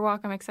 Gearwalk,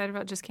 I'm excited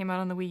about, just came out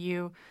on the Wii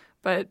U.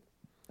 But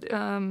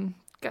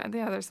Yeah,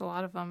 there's a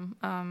lot of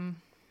them,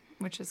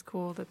 which is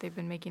cool that they've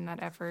been making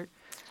that effort.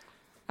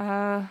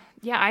 Yeah,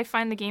 I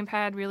find the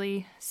gamepad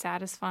really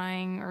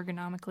satisfying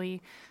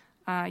ergonomically.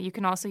 You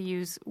can also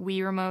use Wii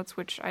remotes,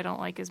 which I don't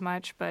like as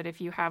much, but if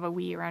you have a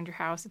Wii around your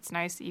house, it's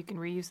nice that you can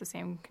reuse the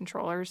same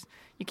controllers.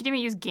 You can even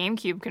use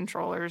GameCube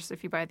controllers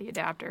if you buy the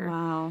adapter.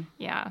 Wow.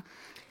 Yeah.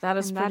 That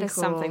is And pretty that is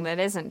cool. something that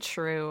isn't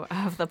true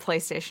of the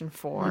PlayStation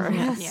 4.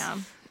 Yeah.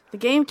 The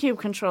GameCube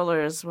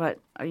controller is what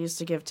I used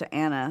to give to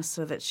Anna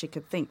so that she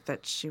could think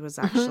that she was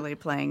actually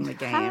playing the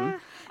game.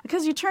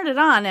 Because you turn it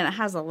on and it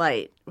has a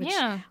light, which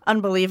Yeah.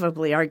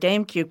 unbelievably, our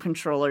GameCube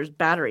controller's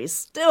batteries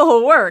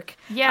still work.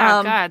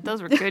 Yeah, God,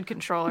 those were good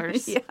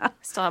controllers. Yeah.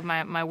 Still have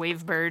my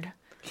Wavebird.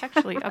 It's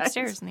actually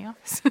upstairs in the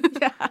office.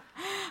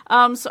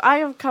 So I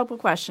have a couple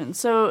questions.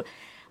 So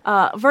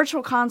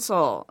Virtual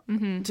Console,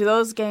 do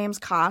those games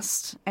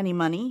cost any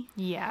money?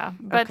 Yeah,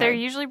 but they're Okay.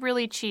 usually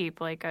really cheap.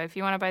 Like if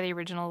you want to buy the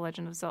original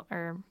Legend of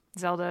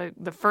Zelda,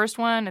 the first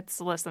one, it's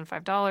less than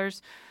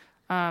 $5.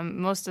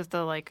 Most of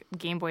the like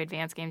Game Boy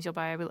Advance games you'll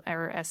buy,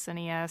 or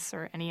SNES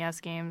or NES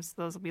games,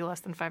 those will be less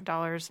than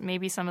 $5.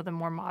 Maybe some of the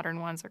more modern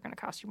ones are going to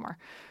cost you more,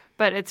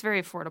 but it's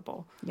very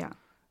affordable. Yeah.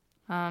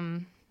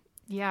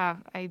 Yeah,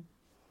 I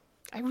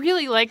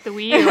really like the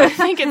Wii U. I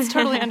think it's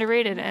totally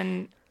underrated,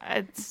 and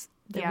it's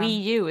The yeah,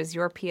 Wii U is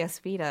your PS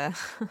Vita.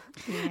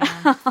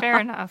 yeah, fair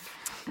enough.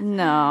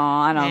 No,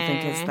 I don't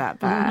think it's that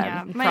bad. Yeah,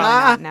 Probably my,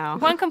 not now.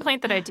 one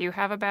complaint that I do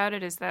have about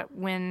it is that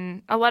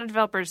when a lot of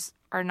developers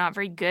are not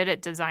very good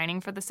at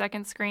designing for the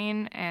second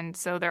screen, and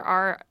so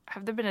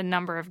have there been a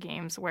number of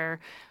games where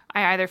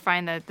I either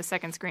find that the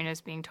second screen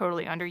is being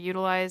totally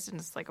underutilized and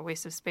it's like a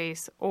waste of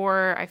space,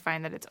 or I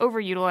find that it's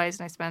overutilized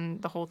and I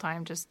spend the whole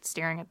time just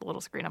staring at the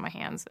little screen on my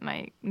hands and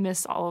I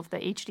miss all of the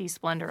HD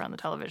splendor on the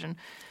television.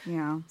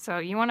 Yeah. So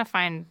you want to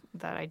find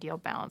that ideal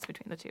balance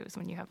between the two is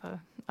when you have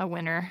a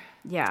winner.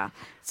 Yeah.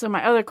 So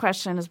my other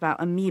question is about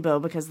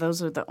Amiibo, because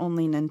those are the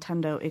only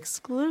Nintendo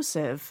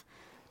exclusive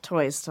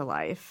toys to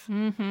life.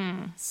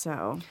 Mm-hmm.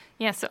 So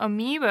Yeah, so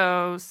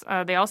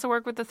Amiibos, they also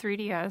work with the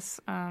 3DS.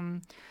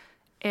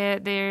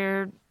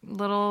 They're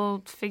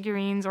little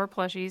figurines or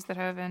plushies that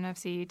have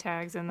NFC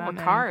tags in them. Or and-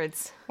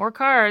 cards. Or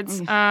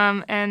cards.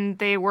 And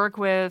they work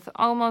with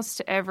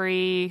almost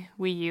every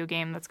Wii U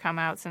game that's come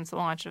out since the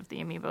launch of the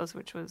Amiibos,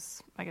 which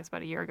was, I guess,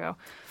 about a year ago.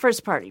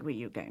 first party Wii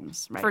U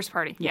games, right? First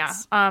party,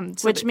 Yes. yeah.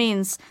 Which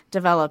means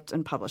developed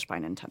and published by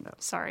Nintendo.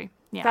 Sorry.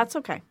 Yeah. That's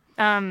okay.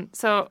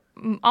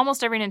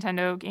 Almost every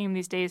Nintendo game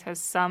these days has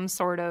some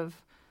sort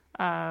of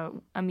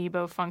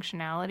Amiibo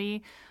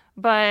functionality,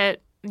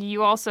 but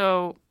you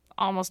also,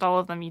 almost all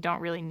of them, you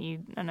don't really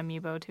need an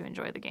Amiibo to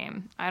enjoy the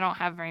game. I don't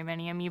have very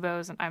many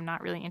Amiibos, and I'm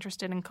not really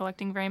interested in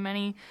collecting very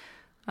many.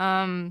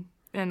 And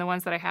the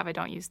ones that I have, I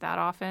don't use that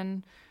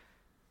often.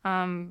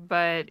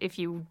 But if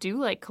you do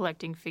like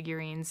collecting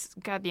figurines,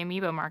 God, the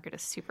Amiibo market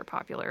is super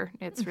popular.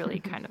 It's really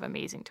kind of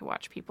amazing to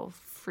watch people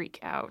freak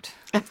out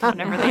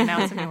whenever they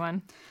announce a new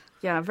one.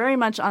 Yeah, very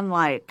much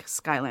unlike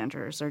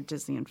Skylanders or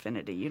Disney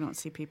Infinity. You don't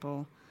see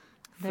people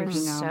They're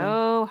freaking out.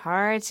 so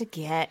hard to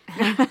get.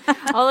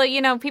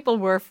 Although, people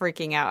were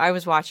freaking out. I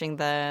was watching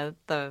the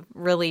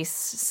release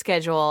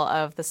schedule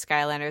of the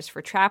Skylanders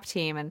for Trap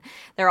Team, and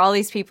there are all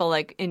these people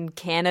like in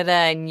Canada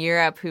and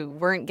Europe who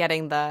weren't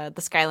getting the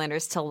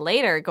Skylanders till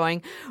later,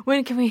 going,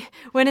 when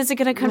is it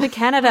going to come to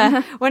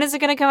Canada? When is it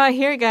going to come out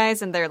here,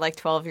 guys? And they're like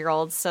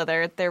 12-year-olds, so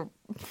they're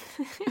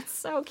it's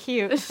so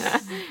cute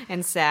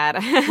and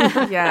sad.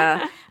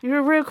 Yeah.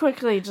 Real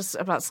quickly, just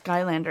about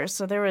Skylanders.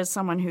 So there was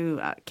someone who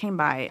came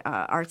by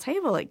our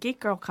table at Geek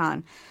Girl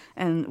Con,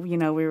 and we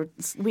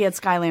had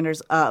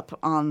Skylanders up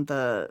on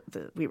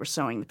we were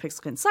showing the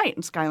Pigskin site,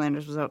 and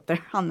Skylanders was up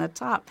there on the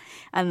top.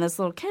 And this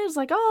little kid was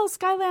like, "Oh,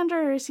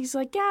 Skylanders!" He's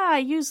like, "Yeah, I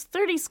used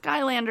 30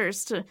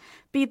 Skylanders to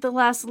beat the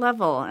last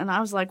level." And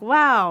I was like,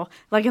 "Wow!"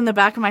 Like in the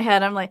back of my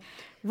head, I'm like,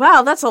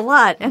 wow, that's a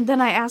lot. And then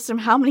I asked him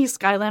how many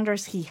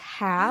Skylanders he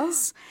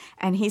has,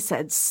 and he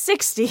said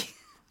 60.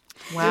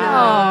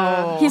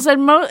 Wow. He said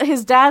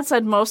his dad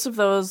said most of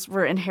those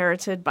were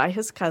inherited by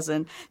his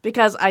cousin,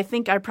 because I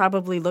think I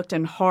probably looked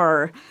in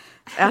horror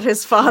at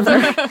his father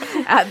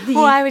at the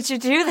Why would you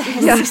do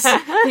this? yes,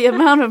 the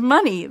amount of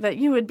money that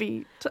you would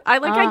be. I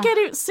get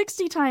it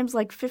 60 times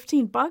like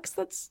 $15.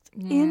 That's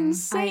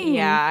insane.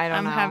 I don't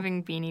I'm know.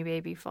 having Beanie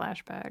Baby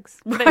flashbacks.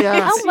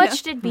 Yes. How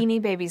much did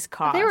Beanie Babies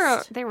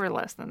cost? They were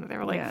less than that. They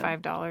were like Yeah.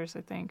 $5,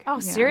 I think. Oh,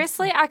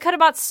 seriously? I could have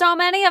bought so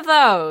many of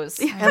those.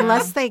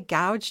 Unless they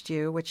gouged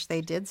you, which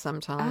they did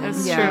sometimes.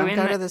 That's Yeah. true. You'd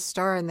go to the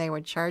store and they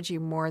would charge you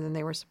more than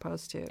they were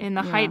supposed to. In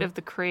the height of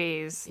the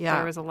craze, Yeah.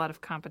 there was a lot of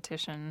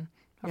competition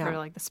over Yeah.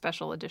 like the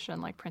special edition,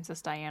 like Princess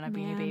Diana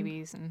Beanie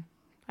Babies, and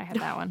I had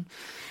that one.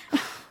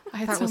 I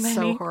had That so was many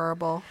so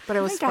horrible, but it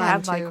I was think fun I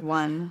had too. like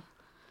one.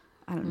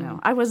 I don't know.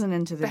 I wasn't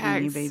into the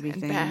bags Beanie Baby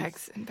and thing.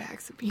 bags and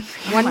bags of Beanie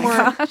Babies. One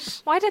more.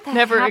 Why did that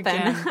Never happen?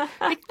 again.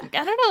 I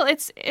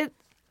don't know.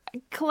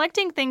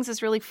 Collecting things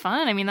is really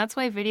fun. I mean, that's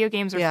why video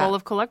games are Yeah. full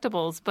of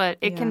collectibles, but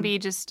it Yeah. can be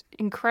just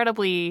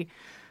incredibly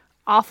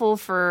awful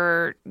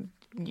for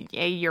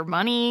A, your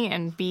money,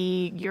 and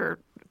B, your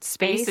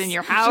space in Space.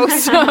 your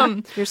house.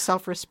 Your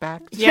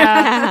self-respect.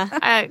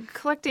 Yeah,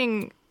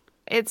 collecting.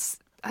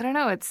 I don't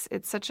know. It's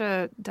such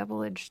a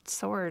double-edged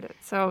sword.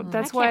 So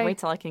that's I why. can't wait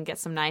till I can get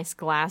some nice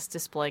glass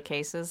display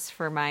cases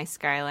for my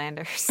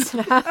Skylanders.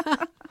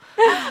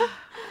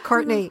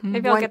 Courtney,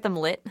 Maybe I'll get them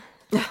lit.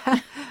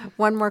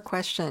 one more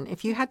question.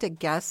 If you had to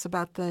guess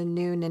about the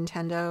new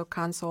Nintendo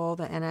console,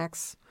 the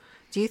NX,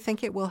 do you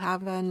think it will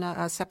have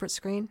a separate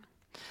screen?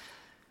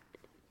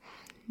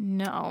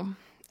 No,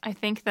 I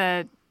think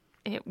that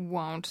it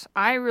won't.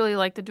 I really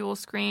like the dual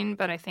screen,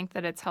 but I think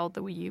that it's held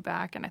the Wii U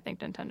back, and I think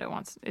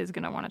Nintendo is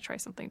going to want to try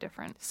something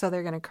different. So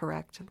they're going to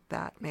correct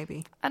that,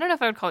 maybe. I don't know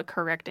if I would call it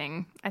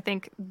correcting. I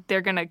think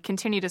they're going to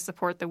continue to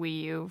support the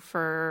Wii U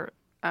for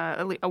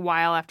a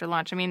while after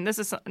launch. I mean,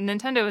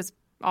 Nintendo has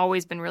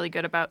always been really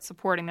good about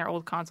supporting their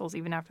old consoles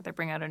even after they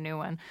bring out a new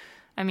one.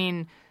 I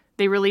mean,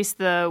 they released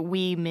the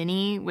Wii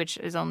Mini, which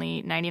is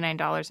only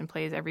 $99 and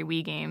plays every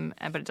Wii game,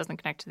 but it doesn't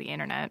connect to the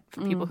internet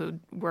for people who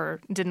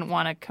didn't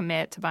want to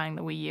commit to buying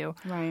the Wii U.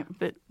 Right.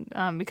 But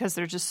because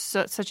there's just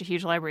such a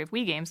huge library of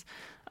Wii games.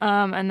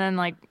 And then,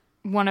 like,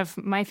 one of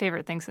my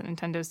favorite things that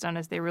Nintendo's done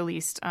is they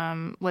released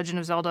Legend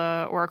of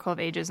Zelda, Oracle of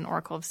Ages, and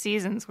Oracle of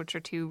Seasons, which are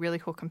two really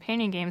cool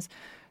companion games.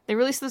 They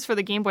released this for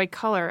the Game Boy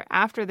Color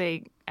after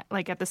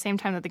at the same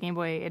time that the Game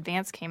Boy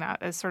Advance came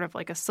out, as sort of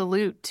like a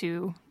salute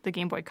to the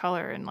Game Boy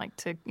Color and like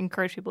to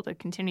encourage people to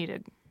continue to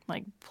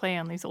like play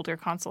on these older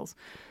consoles.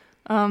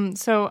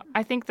 So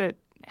I think that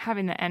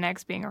having the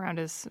NX being around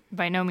is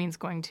by no means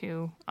going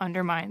to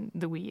undermine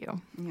the Wii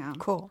U. Yeah.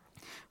 Cool.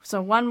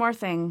 So one more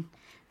thing.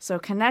 So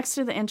connects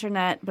to the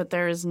internet, but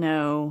there is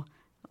no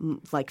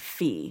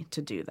fee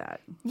to do that.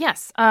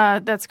 Yes,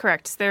 that's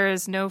correct. There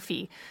is no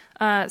fee.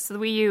 So the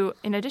Wii U,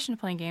 in addition to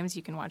playing games,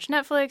 you can watch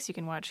Netflix, you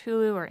can watch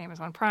Hulu or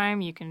Amazon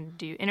Prime, you can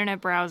do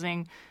internet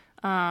browsing,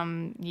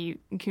 you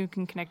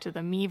can connect to the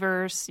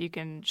Miiverse, you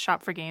can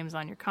shop for games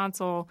on your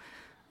console.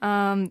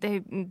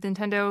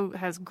 Nintendo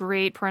has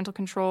great parental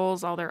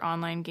controls. All their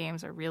online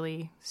games are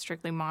really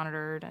strictly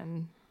monitored,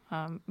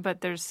 but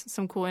there's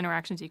some cool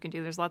interactions you can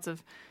do. There's lots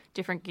of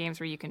different games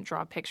where you can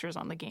draw pictures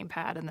on the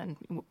gamepad, and then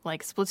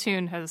like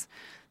Splatoon has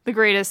the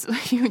greatest.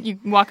 You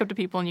walk up to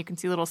people and you can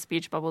see little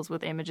speech bubbles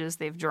with images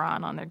they've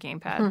drawn on their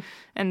gamepad,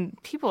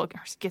 and people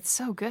get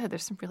so good.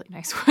 There's some really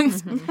nice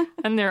ones,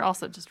 and they're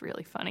also just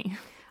really funny.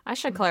 I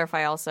should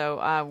clarify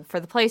also, for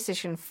the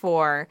PlayStation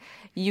 4,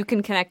 you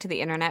can connect to the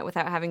internet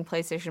without having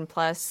PlayStation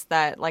Plus.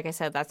 That, like I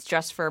said, that's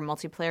just for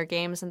multiplayer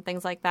games and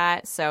things like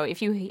that. So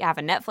if you have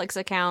a Netflix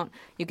account,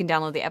 you can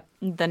download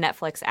the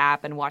Netflix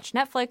app and watch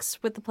Netflix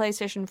with the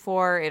PlayStation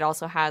 4. It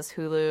also has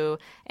Hulu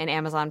and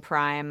Amazon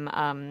Prime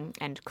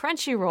and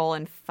Crunchyroll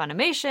and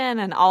Funimation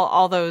and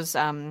all those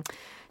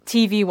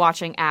TV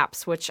watching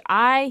apps, which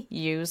I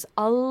use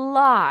a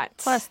lot.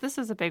 Plus, this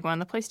is a big one.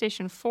 The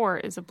PlayStation 4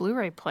 is a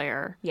Blu-ray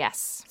player.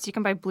 Yes. So you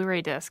can buy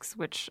Blu-ray discs,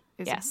 which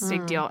is a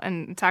big deal.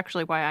 And it's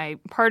actually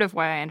part of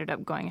why I ended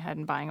up going ahead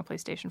and buying a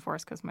PlayStation 4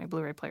 is because my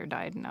Blu-ray player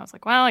died. And I was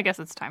like, well, I guess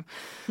it's time.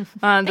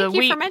 Thank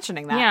you for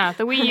mentioning that. Yeah,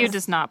 the Wii U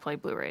does not play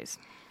Blu-rays.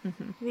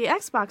 The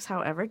Xbox,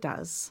 however,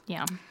 does.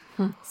 Yeah.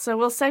 So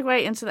we'll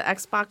segue into the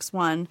Xbox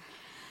One.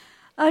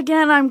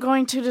 Again, I'm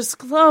going to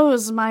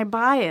disclose my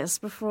bias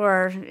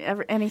before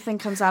anything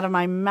comes out of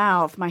my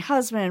mouth. My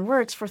husband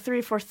works for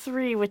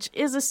 343, which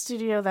is a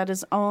studio that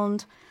is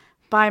owned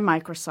by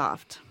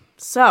Microsoft.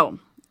 So,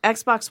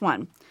 Xbox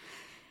One.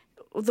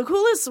 One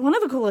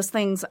of the coolest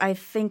things I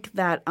think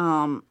that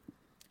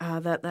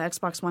that the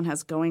Xbox One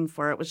has going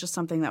for it was just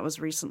something that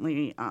was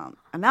recently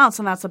announced,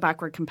 and that's the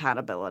backward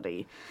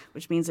compatibility,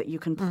 which means that you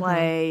can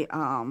play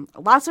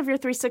lots of your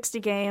 360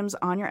 games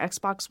on your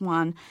Xbox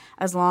One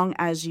as long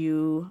as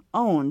you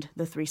owned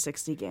the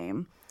 360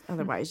 game.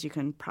 Otherwise, you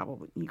can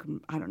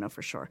I don't know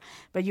for sure,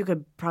 but you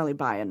could probably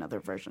buy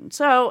another version.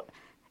 So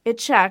it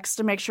checks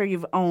to make sure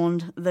you've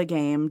owned the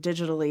game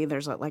digitally.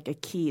 There's a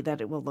key that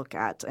it will look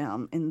at,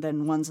 and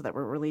then ones that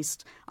were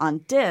released on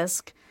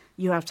disc,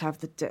 you have to have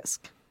the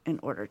disc in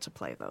order to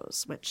play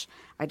those, which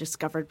I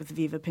discovered with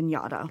Viva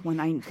Pinata. When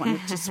I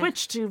wanted to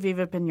switch to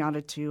Viva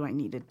Pinata 2, I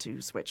needed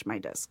to switch my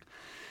disc.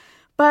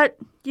 But,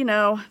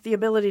 the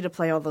ability to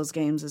play all those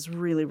games is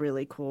really,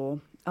 really cool.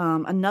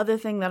 Another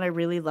thing that I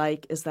really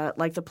like is that,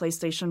 like the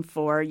PlayStation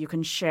 4, you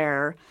can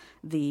share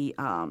the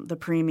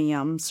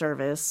premium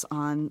service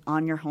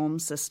on your home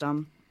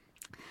system.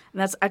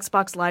 And that's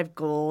Xbox Live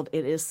Gold.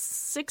 It is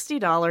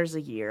 $60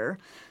 a year.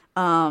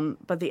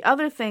 But the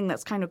other thing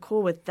that's kind of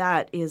cool with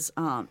that is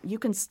you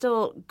can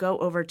still go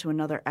over to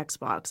another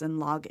Xbox and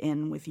log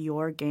in with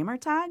your gamer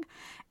tag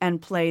and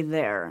play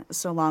there,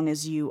 so long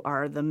as you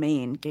are the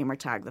main gamer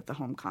tag that the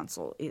home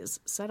console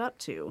is set up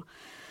to.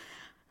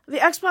 The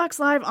Xbox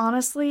Live,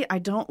 honestly, I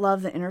don't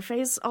love the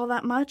interface all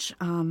that much.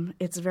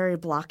 It's very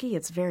blocky.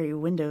 It's very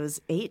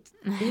Windows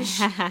 8-ish.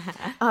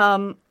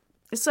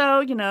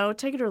 So,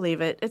 take it or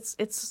leave it.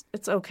 It's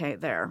okay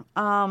there.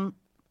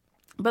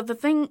 But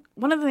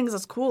one of the things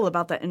that's cool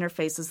about that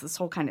interface is this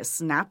whole kind of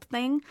snap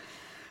thing,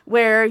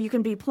 where you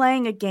can be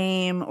playing a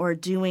game or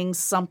doing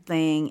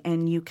something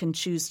and you can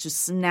choose to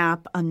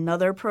snap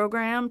another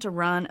program to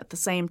run at the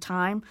same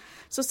time.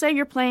 So say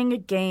you're playing a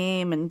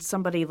game and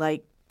somebody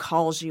like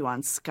calls you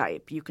on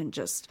Skype. You can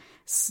just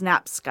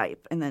snap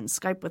Skype and then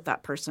Skype with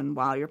that person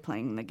while you're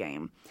playing the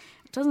game.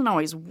 It doesn't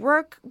always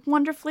work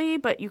wonderfully,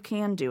 but you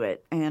can do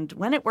it. And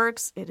when it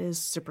works, it is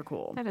super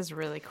cool. That is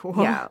really cool.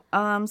 Yeah.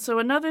 So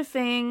another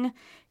thing,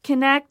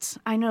 Kinect.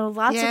 I know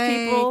lots Yay,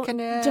 of people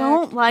Kinect.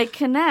 don't like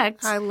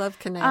Kinect. I love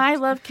Kinect. I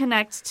love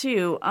Kinect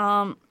too,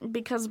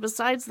 because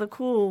besides the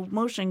cool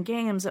motion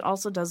games, it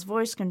also does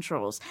voice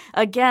controls.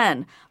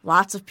 Again,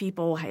 lots of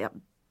people have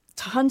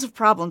tons of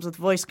problems with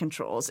voice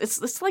controls.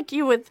 It's like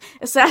you with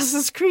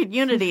Assassin's Creed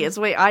Unity is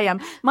the way I am.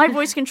 My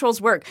voice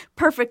controls work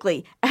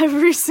perfectly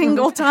every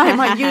single time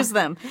I use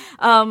them.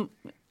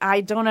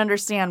 I don't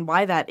understand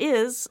why that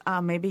is.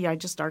 Maybe I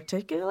just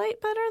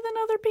articulate better than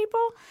other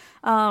people.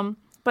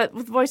 But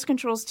with voice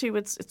controls too,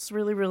 it's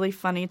really, really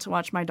funny to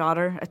watch my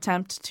daughter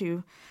attempt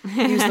to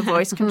use the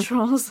voice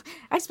controls.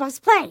 Xbox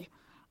Play!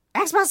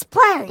 Xbox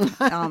Play!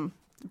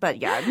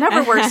 But yeah, it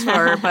never works for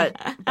her, but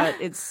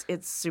it's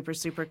super,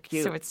 super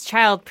cute. So it's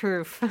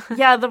childproof.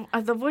 Yeah,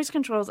 the voice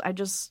controls I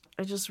just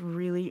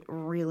really,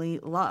 really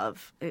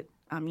love.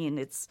 I mean,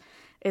 it's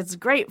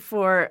great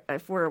for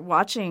if we're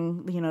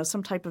watching,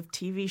 some type of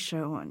TV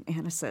show and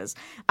Anna says,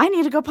 I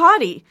need to go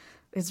potty.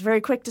 It's very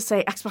quick to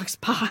say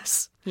Xbox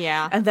pause.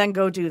 Yeah. And then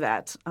go do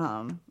that.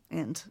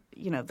 And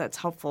that's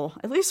helpful,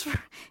 at least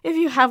if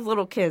you have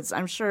little kids.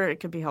 I'm sure it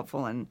could be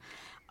helpful in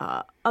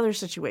other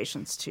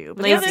situations too.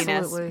 But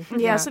Laziness. So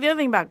the other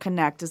thing about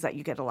Kinect is that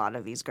you get a lot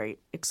of these great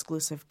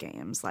exclusive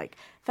games like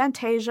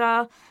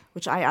Fantasia,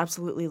 which I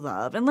absolutely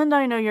love. And Linda,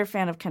 I know you're a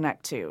fan of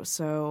Kinect too.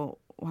 So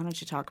why don't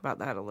you talk about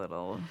that a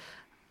little?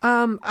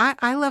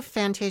 I love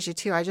Fantasia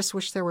too. I just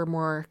wish there were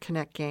more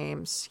Kinect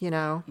games.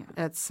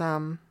 It's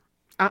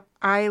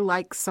I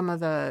like some of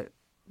the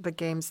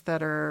games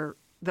that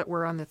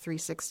were on the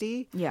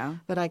 360. Yeah.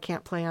 That I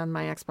can't play on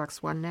my Xbox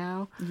One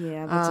now.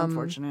 Yeah, that's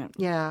unfortunate.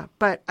 Yeah,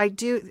 but I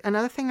do.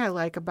 Another thing I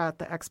like about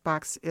the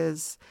Xbox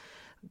is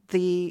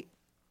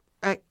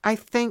I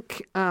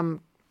think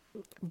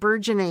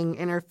burgeoning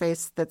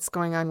interface that's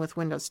going on with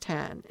Windows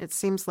 10. It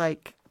seems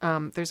like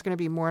there's going to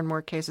be more and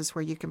more cases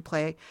where you can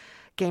play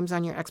games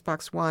on your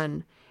Xbox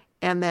One,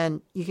 and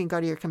then you can go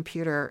to your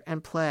computer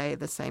and play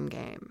the same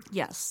game.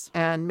 Yes.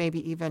 And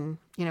maybe even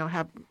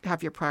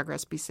have your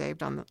progress be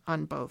saved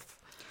on both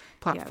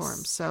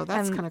platforms. Yes. So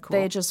that's kind of cool.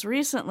 They just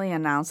recently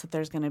announced that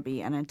there's going to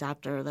be an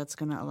adapter that's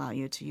going to allow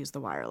you to use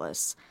the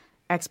wireless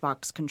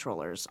Xbox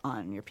controllers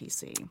on your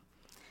PC,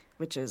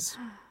 which is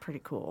pretty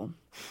cool.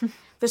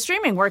 The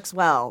streaming works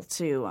well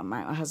too.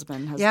 My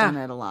husband has done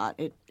it a lot.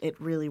 It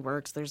really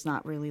works. There's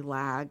not really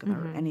lag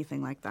or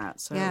anything like that.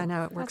 So yeah,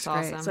 no, it works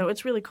That's great. awesome. So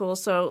it's really cool.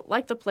 So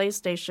like the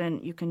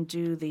PlayStation, you can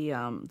do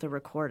the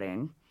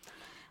recording.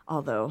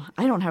 Although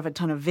I don't have a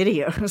ton of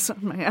videos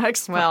on my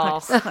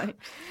Xbox.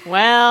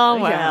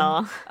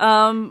 Well.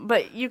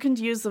 But you can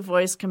use the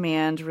voice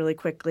command really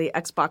quickly.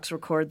 Xbox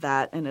record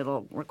that, and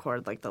it'll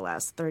record like the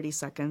last 30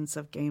 seconds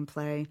of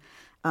gameplay.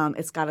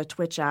 It's got a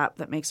Twitch app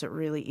that makes it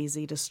really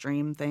easy to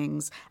stream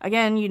things.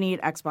 Again, you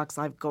need Xbox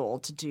Live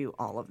Gold to do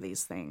all of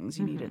these things.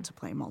 You need it to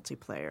play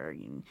multiplayer.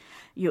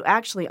 You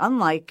actually,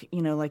 unlike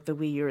like the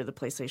Wii U or the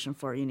PlayStation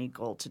 4, you need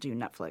Gold to do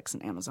Netflix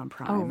and Amazon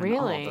Prime. Oh, and really?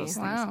 all of those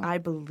things. Wow. I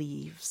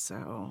believe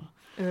so.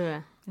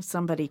 Ugh. If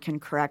somebody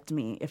can correct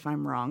me if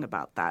I'm wrong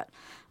about that.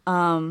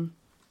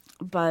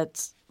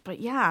 But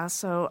yeah,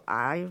 so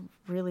I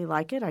really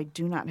like it. I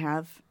do not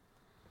have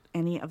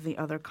any of the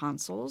other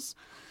consoles.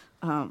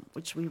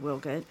 Which we will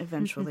get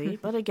eventually.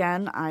 But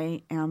again,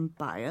 I am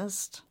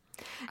biased.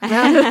 I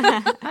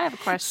have a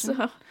question.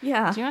 So,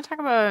 yeah. Do you want to talk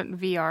about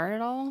VR at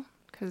all?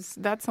 Because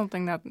that's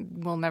something that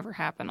will never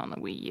happen on the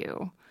Wii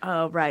U.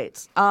 Oh, right.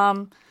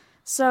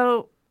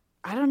 So,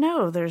 I don't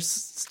know. There's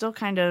still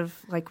kind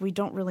of, we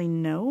don't really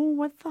know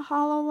what the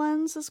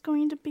HoloLens is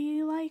going to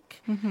be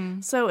like.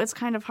 Mm-hmm. So, it's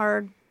kind of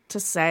hard to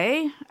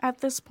say at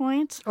this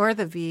point. Or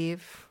the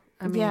Vive.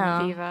 I mean,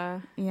 Yeah.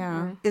 Viva.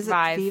 Yeah. Is it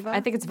Vive. Viva? I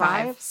think it's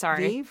Vive.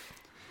 Sorry. Vive?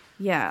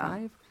 Yeah.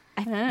 Vive?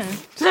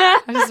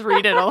 I just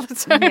read it all the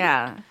time.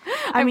 Yeah.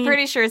 I'm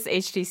pretty sure it's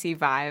HTC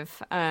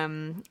Vive,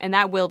 and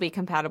that will be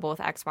compatible with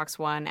Xbox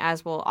One,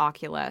 as will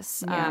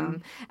Oculus. Yeah.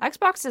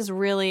 Xbox is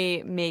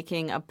really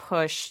making a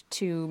push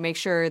to make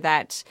sure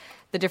that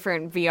the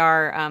different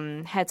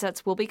VR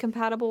headsets will be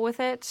compatible with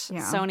it.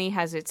 Yeah. Sony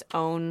has its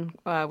own,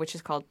 which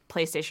is called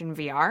PlayStation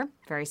VR.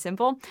 Very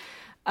simple.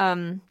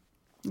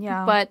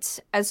 Yeah. But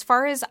as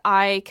far as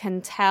I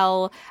can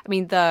tell, I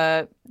mean,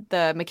 the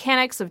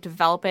mechanics of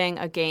developing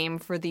a game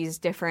for these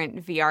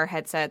different VR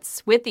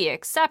headsets, with the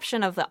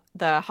exception of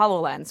the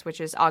HoloLens,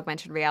 which is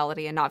augmented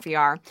reality and not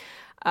VR,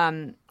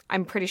 I'm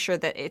pretty sure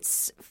that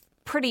it's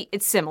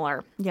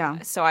similar. Yeah.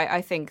 So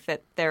I think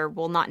that there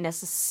will not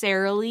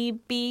necessarily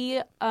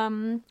be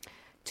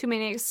too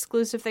many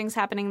exclusive things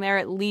happening there,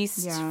 at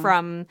least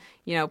from,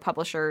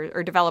 publishers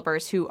or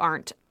developers who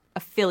aren't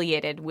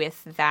affiliated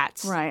with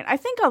that. Right. I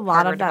think a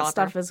lot hardware of that developer.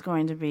 stuff is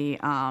going to be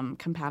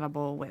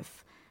compatible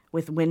with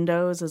with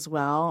Windows as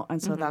well.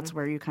 And so that's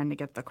where you kind of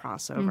get the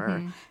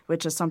crossover,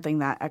 which is something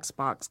that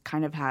Xbox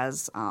kind of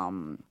has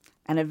an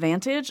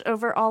advantage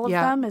over all of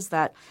them, is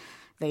that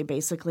they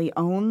basically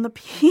own the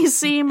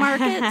PC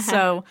market.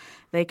 So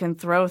they can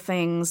throw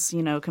things,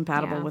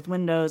 compatible with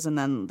Windows, and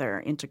then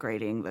they're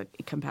integrating the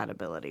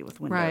compatibility with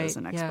Windows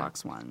and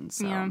Xbox One.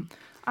 So. Yeah.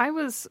 I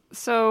was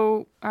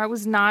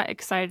not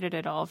excited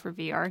at all for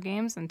VR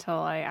games until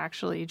I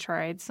actually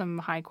tried some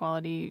high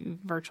quality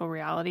virtual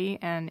reality,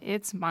 and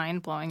it's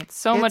mind blowing. It's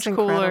so much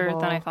cooler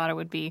than I thought it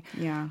would be.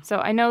 Yeah. So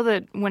I know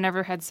that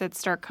whenever headsets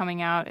start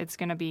coming out, it's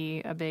going to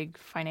be a big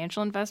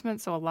financial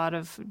investment. So a lot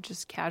of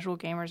just casual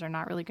gamers are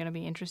not really going to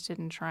be interested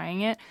in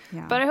trying it.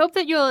 Yeah. But I hope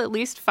that you'll at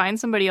least find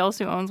somebody else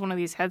who owns one of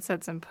these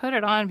headsets and put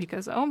it on,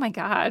 because oh my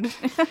god,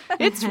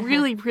 it's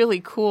really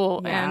really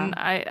cool. Yeah. And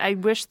I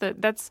wish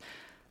that's.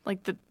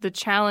 Like the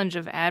challenge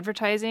of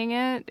advertising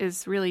it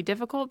is really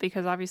difficult,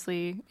 because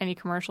obviously any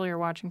commercial you're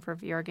watching for a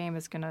VR game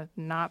is going to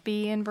not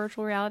be in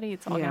virtual reality.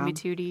 It's all going to be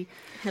 2D.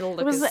 It'll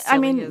look as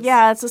silly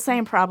as... it's the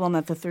same problem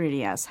that the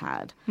 3DS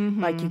had.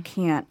 Like, you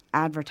can't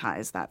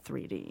advertise that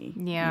 3D.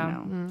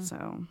 Yeah.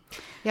 So.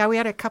 Yeah, we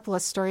had a couple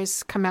of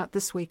stories come out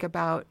this week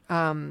about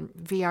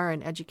VR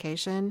in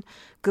education.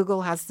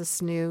 Google has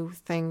this new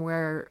thing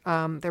where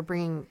they're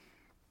bringing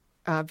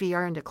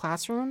VR into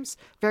classrooms.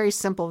 Very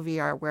simple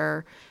VR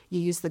where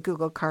you use the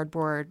Google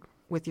Cardboard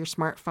with your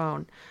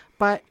smartphone.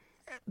 But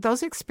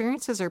those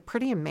experiences are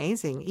pretty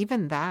amazing.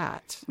 Even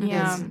that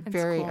is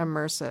very cool.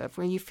 immersive,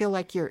 where you feel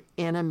like you're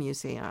in a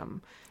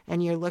museum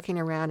and you're looking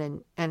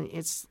around and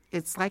it's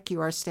like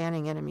you are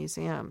standing in a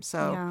museum.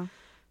 So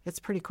it's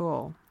pretty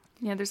cool.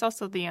 Yeah, there's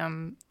also the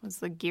was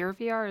the Gear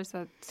VR, is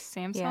that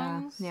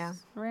Samsung's? Yeah.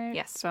 Right?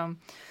 Yes. So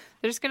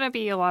there's going to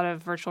be a lot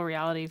of virtual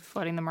reality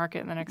flooding the market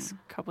in the next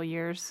couple of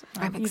years.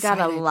 I'm You got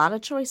a excited. lot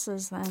of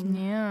choices then.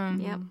 Yeah.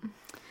 Yep.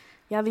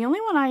 Yeah, the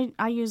only one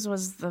I used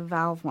was the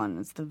Valve one.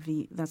 It's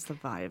that's the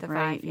Vive, The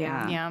right? Vive,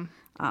 yeah.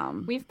 Yeah.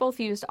 We've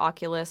both used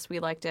Oculus. We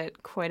liked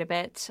it quite a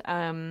bit.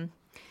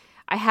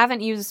 I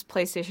haven't used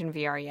PlayStation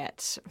VR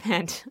yet,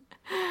 and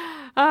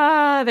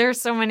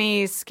there's so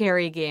many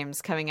scary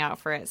games coming out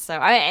for it. So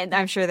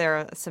I'm sure there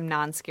are some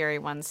non-scary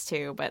ones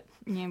too. But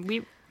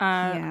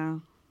Yeah.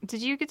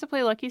 Did you get to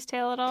play Lucky's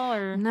Tale at all,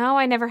 or no,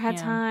 I never had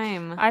Yeah.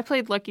 time. I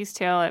played Lucky's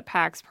Tale at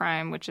PAX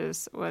Prime, which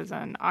was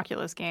an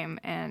Oculus game,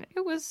 and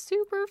it was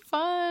super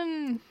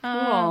fun.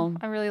 Cool.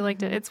 I really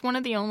liked it. It's one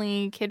of the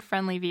only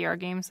kid-friendly VR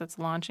games that's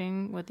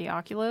launching with the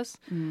Oculus,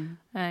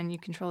 and you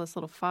control this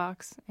little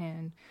fox,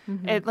 and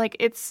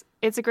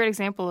it's a great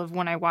example of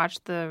when I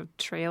watched the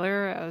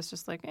trailer, I was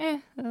just like,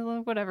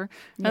 whatever,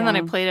 and then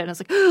I played it, and I was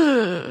like,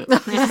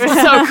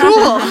 it's so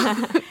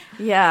cool.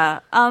 Yeah.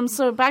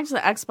 So back to the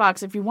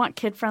Xbox, if you want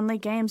kid-friendly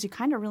games, you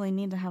kind of really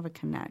need to have a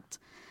Kinect,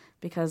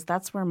 because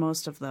that's where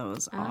most of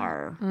those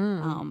are,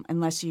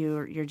 unless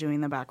you're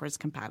doing the backwards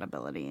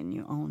compatibility and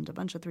you owned a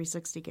bunch of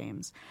 360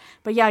 games.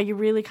 But yeah, you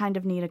really kind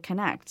of need a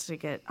Kinect to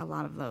get a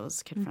lot of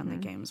those kid-friendly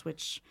games,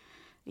 which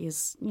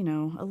is,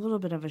 a little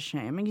bit of a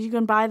shame. And you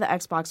can buy the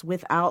Xbox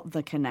without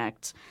the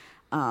Kinect.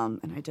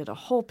 And I did a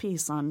whole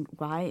piece on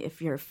why, if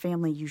you're a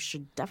family, you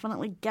should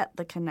definitely get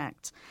the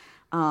Kinect.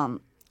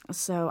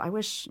 So I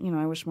wish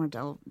more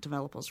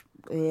developers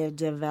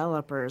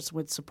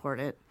would support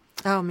it.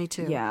 Oh, me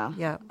too. Yeah.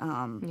 Yeah.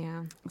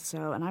 Yeah.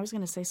 So, and I was going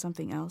to say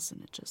something else,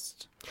 and it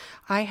just...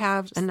 I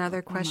have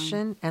another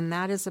question, and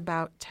that is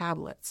about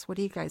tablets. What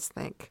do you guys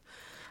think?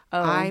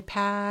 Oh.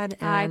 iPad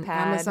and iPad.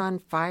 Amazon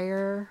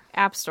Fire.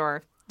 App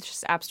Store. It's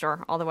just App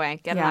Store all the way.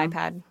 Get Yeah. an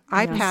iPad.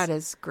 iPad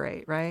is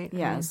great, right?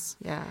 Yes.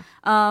 Yeah.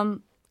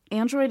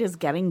 Android is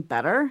getting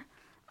better,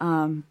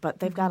 but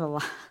they've got a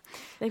lot.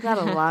 They've got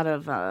a lot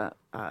of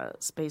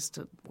space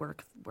to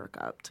work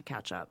up to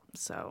catch up.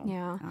 So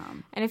Yeah.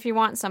 And if you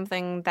want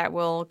something that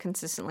will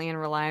consistently and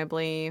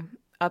reliably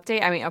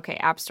update,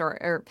 App Store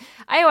or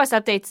iOS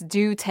updates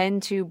do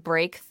tend to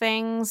break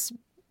things,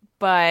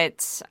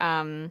 but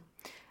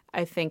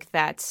I think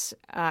that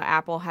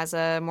Apple has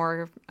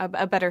a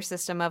better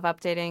system of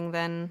updating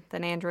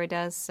than Android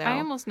does. So I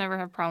almost never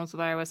have problems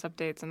with iOS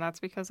updates, and that's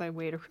because I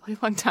wait a really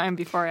long time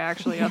before I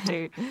actually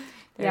update.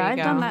 There you I've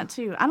go. done that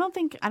too. I don't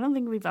think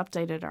we've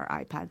updated our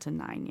iPad to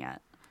 9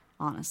 yet.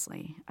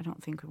 Honestly, I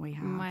don't think we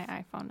have. My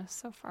iPhone is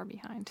so far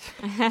behind.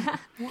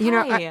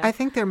 Why? I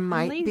think there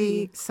might lazy.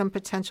 be some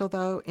potential,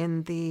 though,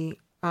 in the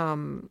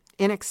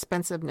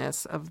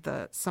inexpensiveness of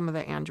some of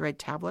the Android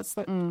tablets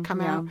that come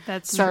out.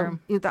 That's so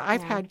true. the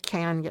iPad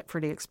can get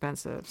pretty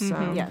expensive.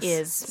 So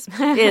Yes.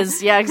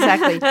 is. Yeah,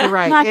 exactly. You're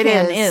right. Not It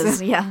can,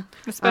 is. yeah.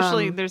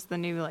 Especially there's the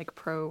new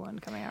Pro one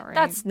coming out, right?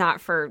 That's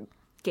not for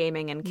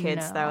gaming and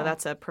kids, No. though.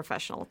 That's a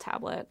professional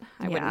tablet.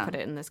 I wouldn't Yeah. put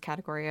it in this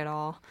category at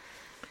all.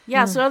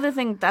 Yeah, so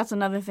that's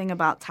another thing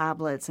about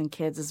tablets and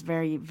kids is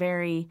very,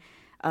 very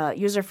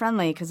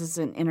user-friendly because it's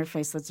an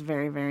interface that's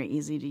very, very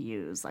easy to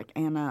use. Like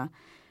Anna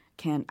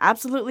can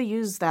absolutely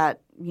use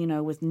that,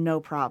 with no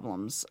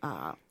problems.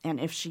 And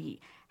if she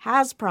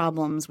has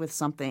problems with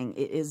something,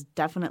 it is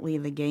definitely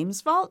the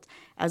game's fault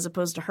as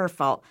opposed to her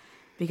fault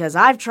because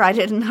I've tried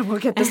it and I will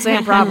get the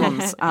same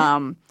problems.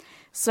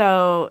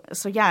 So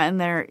yeah, and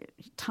there are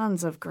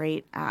tons of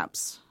great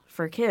apps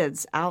for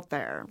kids out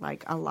there,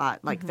 like a lot.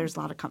 Like there's a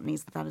lot of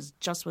companies that is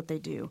just what they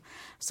do.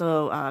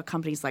 So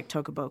companies like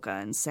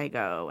Tokaboka and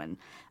Sego, and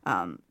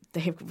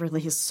they've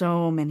released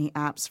so many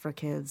apps for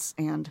kids.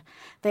 And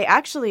they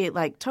actually,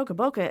 like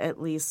Tokaboka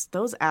at least,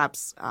 those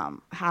apps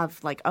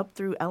have like up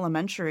through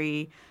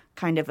elementary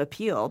kind of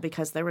appeal,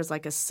 because there was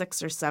like a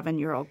 6 or 7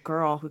 year old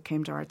girl who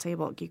came to our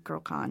table at Geek Girl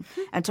Con,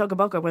 and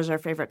Tokaboka was her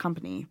favorite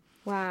company.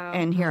 Wow.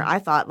 And here I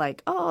thought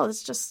like, oh,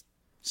 it's just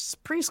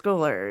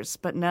preschoolers,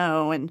 but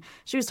no. And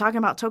she was talking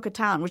about Toka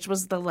Town, which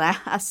was the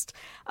last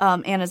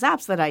Anna's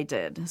Apps that I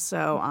did.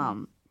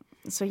 So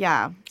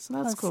yeah, so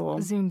that's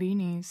cool. Zoom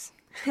beanies.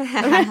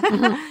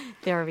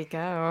 There we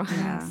go.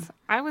 Yeah.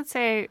 I would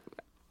say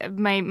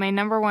my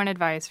number one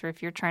advice for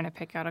if you're trying to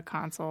pick out a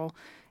console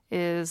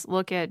is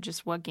look at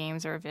just what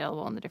games are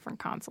available on the different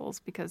consoles,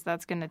 because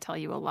that's going to tell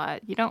you a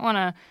lot. You don't want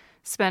to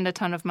spend a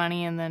ton of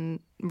money and then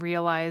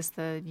realize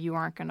that you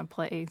aren't going to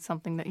play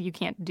something that you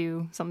can't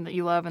do, something that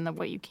you love, and that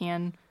what you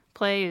can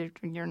play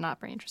you're not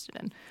very interested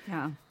in.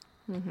 Yeah.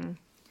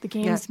 The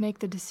games make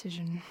the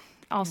decision.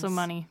 Also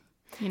money,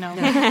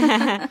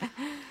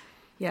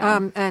 Yeah.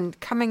 And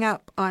coming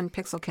up on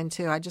Pixelkin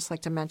too, I'd just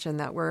like to mention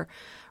that we're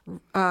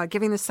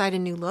giving the site a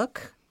new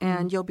look,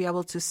 and you'll be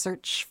able to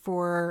search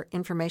for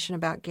information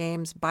about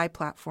games by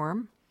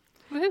platform.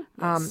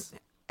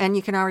 And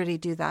you can already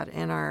do that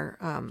in our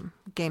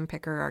game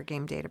picker, our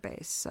game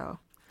database. So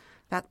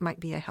that might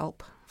be a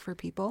help for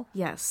people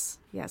Yes,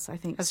 I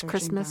think as searching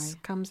Christmas by-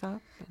 comes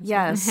up.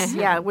 Yes,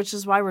 yeah, which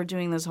is why we're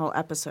doing this whole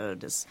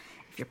episode. Is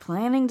if you're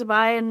planning to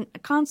buy a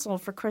console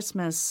for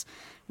Christmas,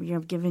 we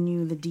have given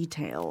you the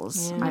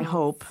details. I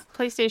hope.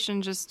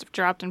 PlayStation just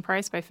dropped in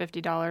price by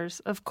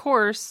 $50. Of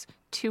course,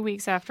 2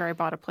 weeks after I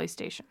bought a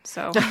PlayStation.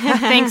 So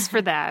thanks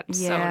for that,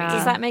 Yeah. Sony.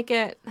 Does that make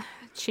it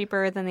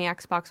cheaper than the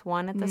Xbox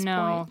One at this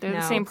No, point? they're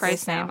the same it's price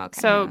the same. now. Okay.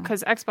 So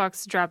because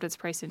Xbox dropped its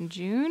price in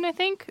June, I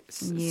think.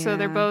 So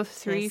they're Yeah. both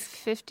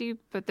 $350,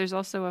 but there's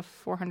also a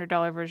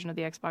 $400 version of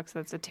the Xbox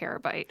that's a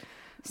terabyte.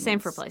 same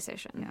for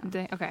PlayStation.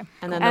 Okay.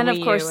 And then And the of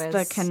Wii course, U the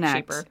is Kinect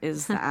cheaper.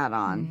 is the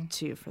add-on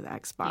too for the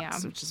Xbox, Yeah.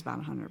 which is about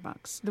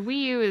 $100. The Wii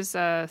U is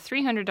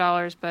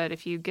 $300, but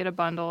if you get a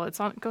bundle, it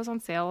goes on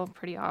sale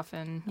pretty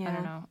often. I Yeah.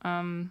 don't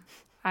know.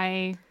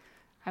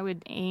 I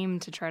would aim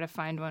to try to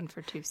find one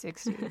for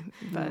 $260,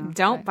 but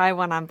Don't buy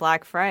one on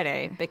Black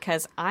Friday,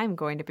 because I'm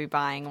going to be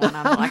buying one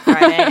on Black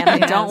Friday, and I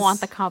don't Yes.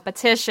 want the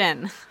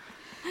competition.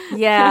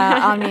 Yeah,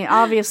 I mean,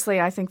 obviously,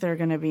 I think there are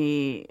going to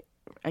be,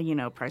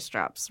 price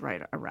drops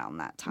right around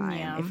that time,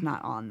 Yeah. if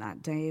not on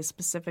that day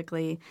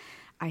specifically.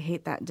 I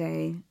hate that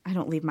day. I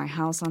don't leave my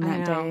house on I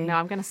that know. day. No,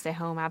 I'm going to stay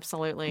home,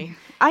 absolutely.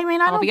 I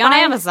mean, I I'll don't be on buy-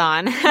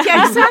 Amazon.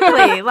 Yeah,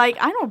 exactly. Like,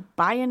 I don't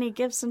buy any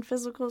gifts in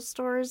physical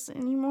stores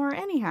anymore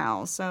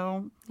anyhow,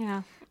 so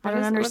Yeah. I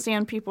don't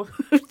understand people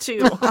who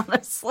do,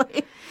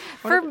 honestly.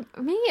 For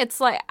me, it's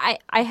like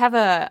I have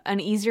an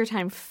easier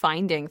time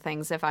finding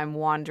things if I'm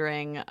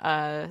wandering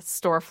a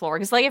store floor.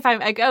 Because like if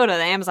I go to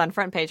the Amazon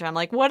front page, I'm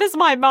like, what does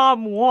my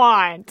mom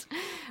want?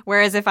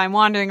 Whereas if I'm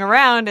wandering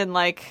around and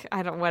like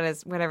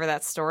whatever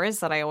that store is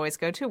that I always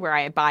go to, where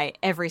I buy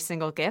every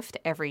single gift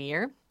every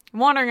year,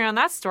 wandering around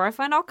that store, I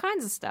find all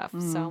kinds of stuff.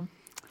 So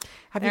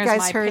Have there's you guys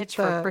my heard pitch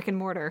for brick and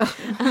mortar.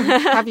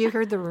 Have you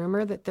heard the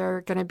rumor that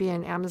they're going to be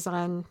an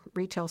Amazon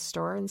retail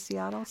store in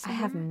Seattle? I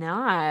have somewhere?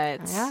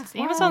 not. Yeah.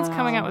 Amazon's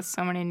coming out with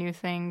so many new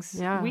things.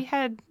 Yeah. We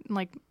had,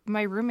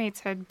 my roommates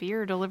had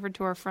beer delivered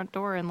to our front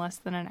door in less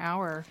than an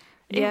hour.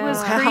 It Yeah. was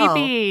Wow.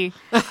 creepy.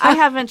 I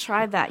haven't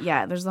tried that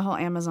yet. There's the whole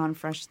Amazon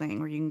Fresh thing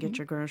where you can get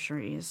your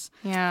groceries.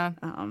 Yeah.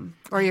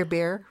 Or your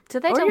beer?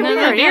 Did they Or deliver? your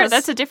No, beer, the beer, yes.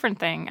 that's a different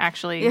thing,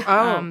 actually.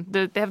 Oh.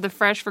 They have the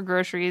Fresh for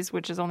groceries,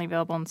 which is only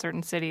available in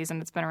certain cities,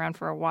 and it's been around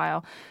for a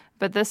while.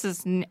 But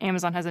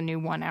Amazon has a new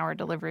 1 hour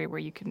delivery where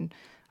you can,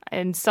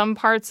 in some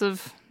parts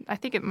of, I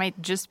think it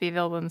might just be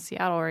available in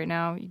Seattle right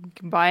now. You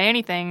can buy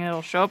anything,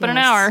 it'll show up in an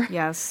hour.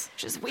 Yes.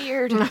 Which is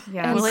weird.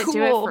 Yes. Will it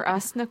do it Cool. for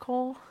us,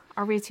 Nicole?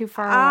 Are we too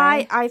far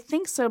away? I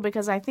think so,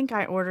 because I think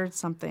I ordered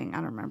something. I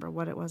don't remember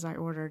what it was I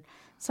ordered.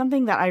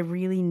 Something that I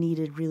really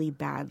needed really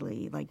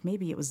badly. Like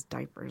maybe it was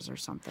diapers or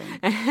something.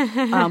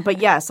 But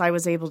yes, I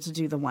was able to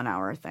do the 1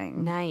 hour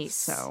thing. Nice.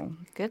 So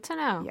Good to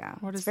know. yeah,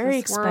 What it's is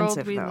very this world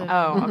expensive we though. live in?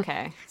 Oh,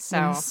 okay. So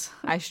Yes.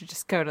 I should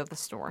just go to the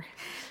store.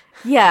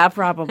 Yeah,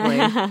 probably.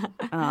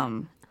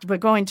 But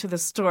going to the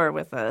store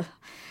with a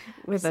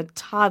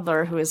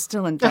toddler who is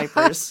still in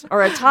diapers,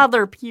 or a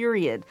toddler,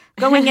 period,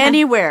 going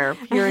anywhere,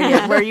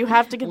 period, where you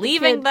have to get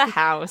Leaving the the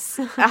house.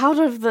 kid out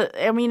of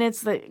the. I mean,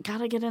 it's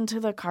gotta get into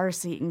the car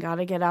seat and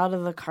gotta get out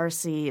of the car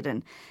seat,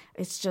 and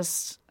it's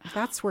just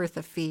That's worth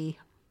a fee.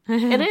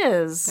 it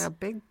is. A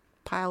big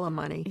pile of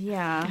money.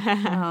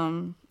 Yeah.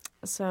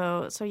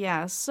 So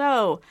yeah.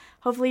 So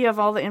hopefully you have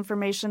all the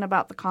information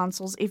about the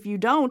consoles. If you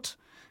don't,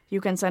 you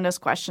can send us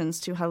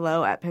questions to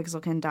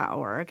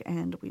hello@pixelkin.org,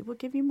 and we will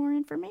give you more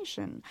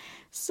information.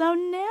 So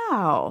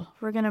now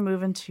we're going to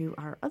move into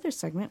our other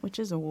segment, which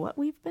is what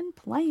we've been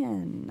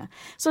playing.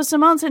 So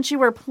Simone, since you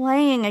were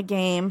playing a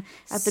game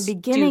at the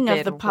beginning of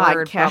the Stupid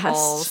word podcast,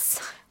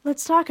 bubbles.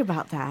 Let's talk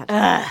about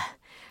that.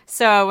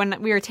 So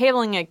when we were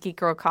tabling at Geek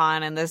Girl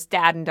Con, and this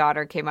dad and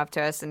daughter came up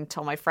to us and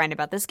told my friend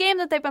about this game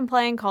that they've been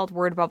playing called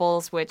Word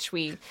Bubbles, which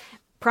we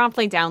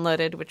promptly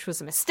downloaded, which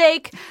was a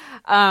mistake.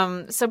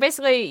 So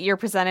basically, you're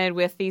presented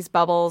with these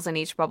bubbles, and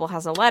each bubble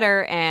has a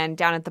letter. And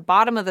down at the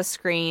bottom of the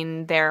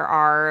screen, there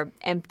are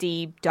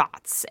empty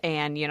dots.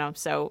 And,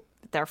 so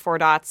there are 4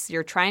 dots.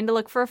 You're trying to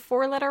look for a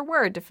 4-letter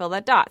word to fill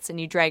that dots, and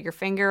you drag your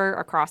finger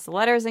across the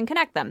letters and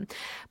connect them.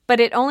 But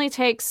it only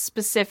takes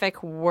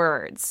specific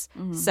words.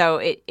 So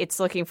it's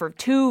looking for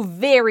 2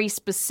 very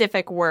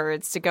specific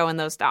words to go in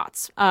those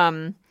dots.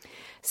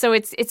 So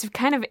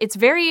it's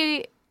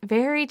very,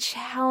 very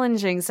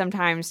challenging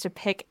sometimes to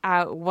pick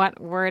out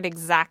what word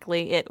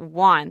exactly it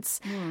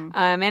wants.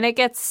 And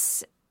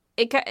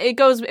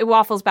it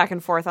waffles back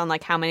and forth on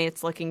like how many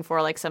it's looking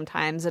for. Like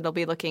sometimes it'll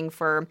be looking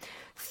for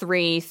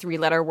 3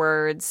 3-letter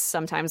words.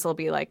 Sometimes it'll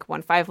be like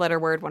 1 5-letter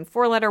word, 1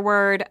 4-letter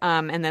word.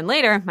 And then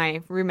later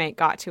my roommate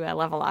got to a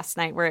level last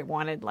night where it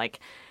wanted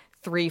like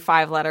 3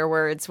 5-letter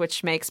words,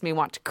 which makes me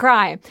want to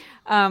cry.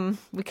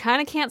 We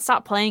kind of can't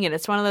stop playing it.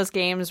 It's one of those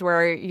games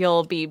where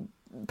you'll be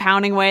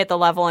pounding away at the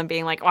level and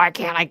being like, why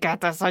can't I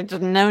get this? I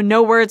just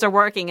no words are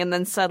working. And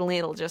then suddenly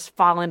it'll just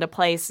fall into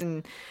place,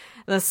 and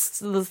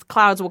the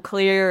clouds will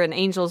clear and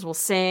angels will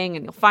sing,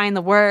 and you'll find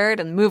the word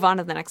and move on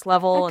to the next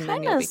level. And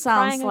then you'll be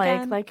sounds crying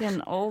again. like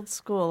an old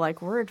school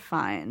like word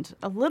find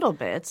a little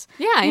bit.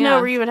 Yeah, you know,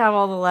 where you would have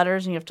all the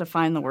letters and you have to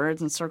find the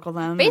words and circle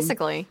them.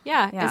 Basically,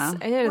 yeah.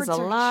 It is a search.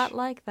 lot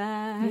like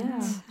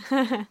that.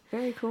 Yeah.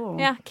 Very cool.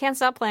 Yeah, can't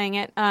stop playing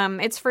it.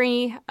 It's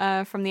free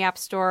from the App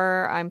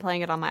Store. I'm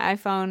playing it on my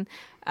iPhone.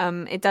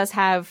 It does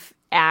have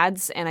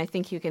ads, and I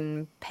think you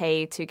can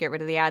pay to get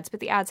rid of the ads, but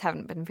the ads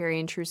haven't been very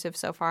intrusive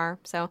so far.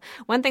 So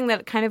one thing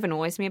that kind of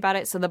annoys me about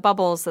it, so the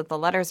bubbles that the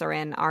letters are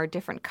in are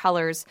different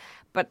colors,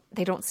 but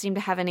they don't seem to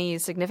have any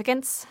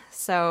significance.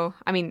 So,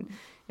 I mean,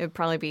 it would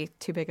probably be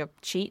too big a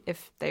cheat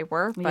if they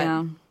were, but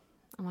I'm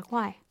like,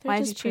 why? Why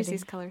did you choose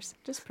these colors?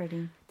 Just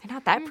pretty. They're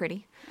not that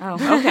pretty. Oh,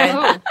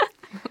 okay.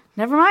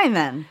 Never mind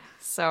then.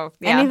 So,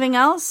 yeah. Anything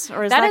else,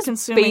 or is that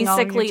consuming all of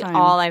your basically time?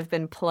 all I've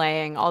been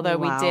playing. Although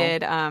Wow. we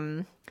did.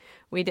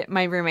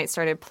 My roommate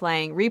started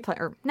playing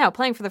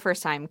for the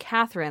first time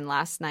Catherine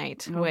last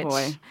night, which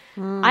boy.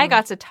 I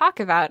got to talk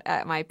about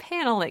at my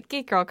panel at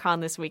Geek Girl Con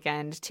this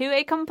weekend to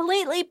a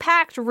completely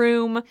packed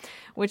room,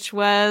 which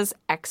was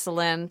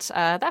excellent.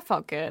 That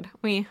felt good.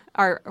 We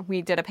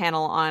did a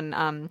panel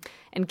on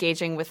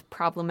engaging with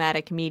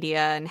problematic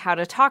media and how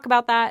to talk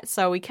about that.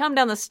 So we come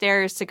down the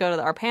stairs to go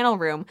to our panel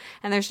room,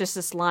 and there's just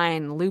this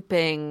line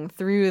looping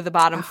through the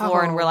bottom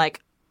floor, and we're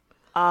like,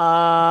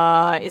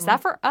 is that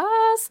for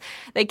us?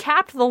 They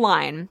capped the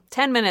line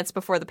 10 minutes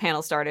before the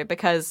panel started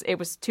because it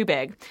was too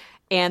big.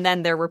 And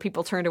then there were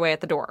people turned away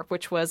at the door,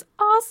 which was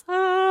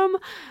awesome.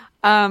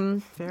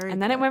 And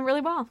then it went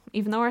really well,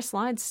 even though our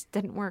slides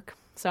didn't work.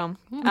 So,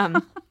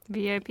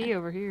 VIP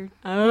over here.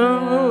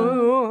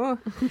 oh,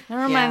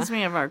 That reminds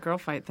me of our girl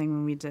fight thing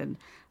when we did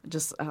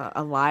just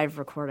a live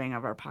recording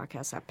of our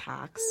podcast at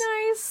PAX.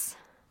 nice.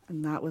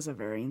 And that was a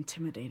very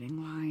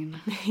intimidating line.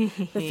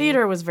 The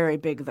theater was very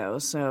big, though,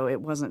 so it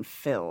wasn't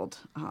filled.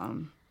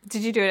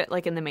 Did you do it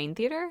like in the main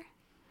theater?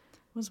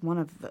 It was one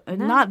of the,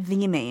 not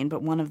the main,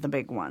 but one of the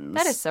big ones.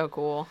 That is so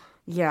cool.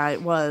 Yeah,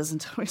 it was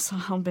until we saw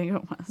how big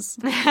it was.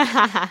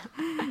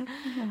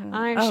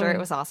 I'm sure it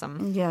was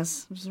awesome.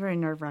 Yes, it was very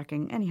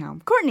nerve-wracking. Anyhow,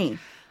 Courtney,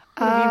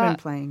 what have you been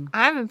playing?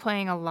 I've been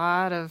playing a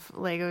lot of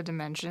Lego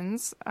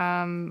Dimensions.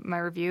 My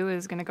review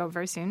is going to go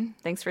very soon.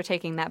 Thanks for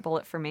taking that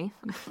bullet for me.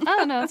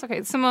 Oh, no, that's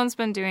okay. Simone's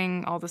been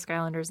doing all the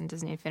Skylanders and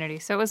Disney Infinity,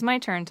 so it was my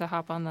turn to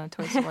hop on the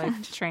Toys to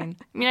Life train.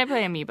 I mean, I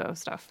play Amiibo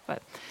stuff,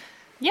 but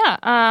yeah,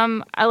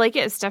 I like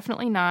it. It's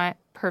definitely not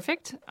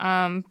perfect,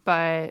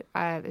 but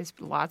there's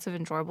lots of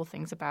enjoyable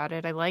things about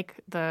it. I like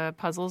the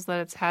puzzles that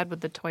it's had with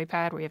the toy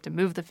pad where you have to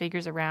move the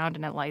figures around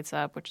and it lights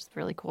up, which is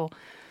really cool.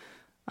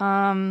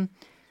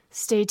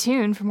 Stay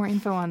tuned for more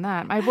info on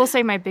that. I will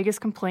say my biggest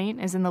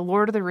complaint is in the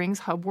Lord of the Rings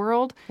hub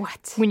world.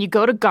 What? When you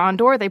go to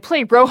Gondor, they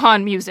play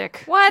Rohan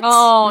music. What?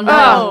 Oh,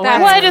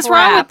 that's what is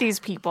wrong crap. with these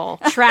people?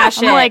 Trash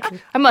I'm it. like,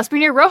 I must be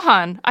near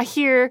Rohan. I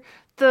hear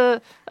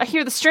the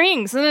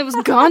strings, and it was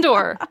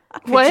Gondor.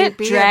 What?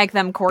 Be Drag a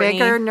them, Courtney.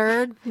 Bigger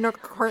nerd, no,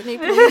 Courtney,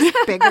 please.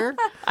 Bigger,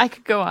 I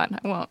could go on.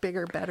 I won't.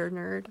 bigger, better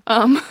nerd.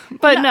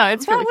 But no,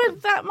 it's really cool.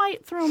 That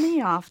might throw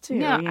me off, too.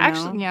 Yeah, you know?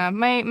 actually, yeah.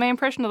 My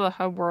impression of the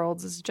hub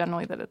worlds is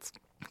generally that it's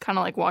kind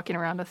of like walking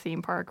around a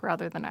theme park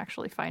rather than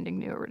actually finding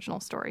new original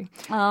story.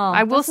 Oh,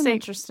 I will that's say,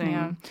 interesting.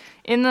 yeah.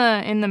 In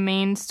the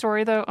main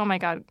story though, oh my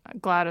god,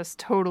 Gladys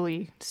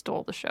totally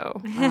stole the show.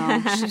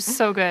 She's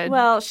so good.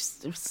 Well, she's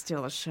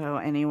still a show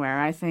anywhere,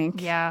 I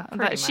think. Yeah,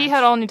 Pretty she much.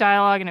 had all new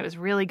dialogue and it was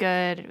really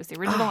good. It was the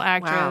original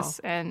actress,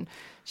 and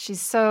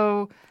she's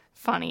so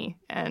funny,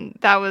 and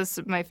that was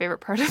my favorite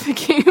part of the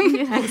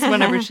game. Was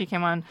whenever she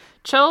came on.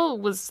 Chill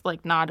was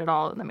like not at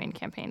all in the main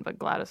campaign, but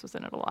Gladys was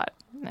in it a lot.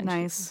 And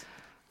Nice.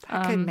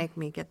 That could make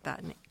me get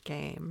that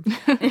game.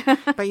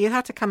 But you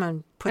have to come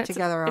and put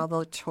together all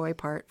the toy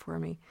part for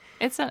me.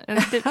 It's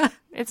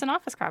an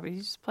office copy. You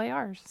just play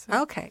ours.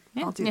 So. Okay,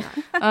 I'll do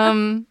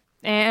that.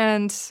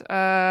 And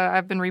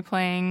I've been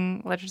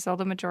replaying Legend of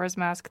Zelda Majora's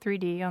Mask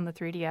 3D on the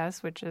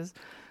 3DS, which is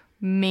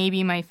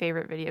maybe my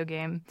favorite video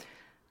game.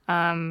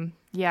 The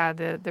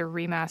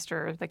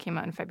remaster that came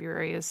out in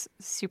February is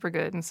super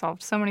good and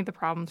solved so many of the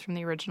problems from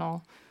the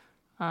original.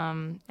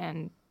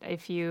 And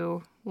if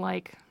you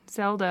like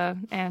Zelda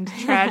and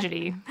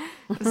tragedy,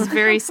 this is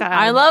very sad.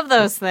 I love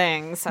those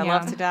things. I Yeah.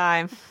 love to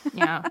die.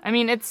 Yeah, I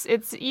mean it's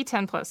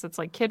E10 plus. It's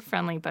like kid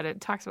friendly, but it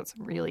talks about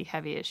some really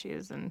heavy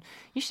issues. And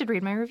you should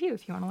read my review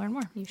if you want to learn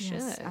more. You should.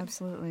 Yes,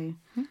 absolutely.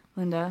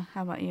 Linda,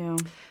 how about you?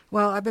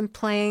 Well, I've been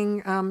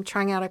playing,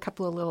 trying out a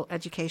couple of little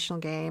educational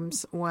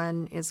games.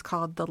 One is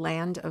called The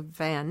Land of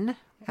Venn,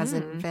 as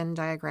in Venn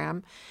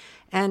diagram.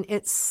 And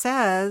it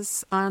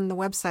says on the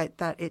website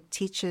that it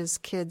teaches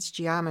kids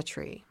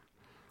geometry,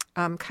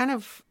 kind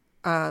of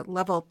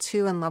level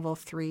 2 and level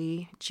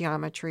 3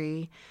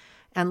 geometry.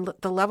 And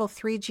the level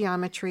 3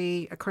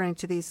 geometry, according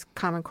to these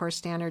Common Core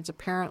standards,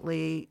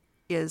 apparently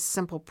is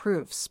simple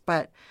proofs.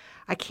 But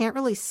I can't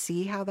really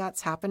see how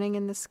that's happening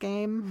in this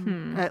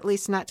game, at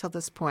least not till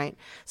this point.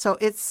 So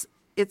it's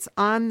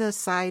on the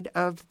side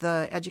of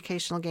the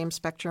educational game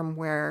spectrum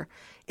where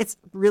it's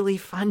really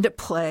fun to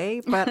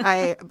play, but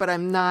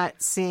I'm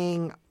not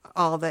seeing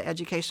all the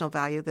educational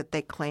value that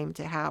they claim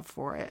to have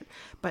for it.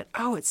 But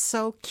it's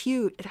so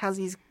cute. It has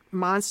these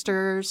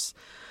monsters,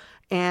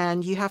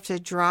 and you have to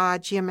draw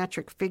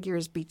geometric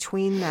figures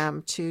between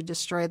them to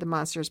destroy the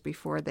monsters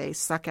before they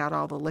suck out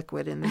all the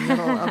liquid in the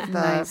middle of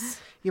the.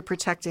 You're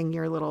protecting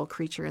your little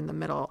creature in the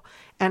middle,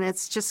 and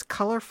it's just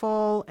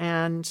colorful,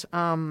 and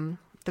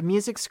the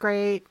music's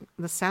great.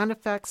 The sound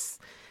effects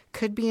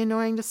could be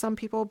annoying to some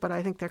people, but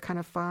I think they're kind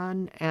of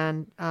fun,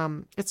 and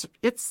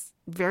it's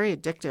very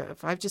addictive.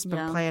 I've just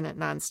been playing it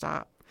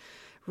nonstop.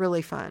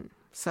 Really fun.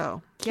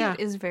 So Cute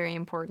is very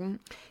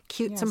important.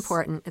 Cute's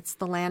important. It's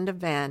the land of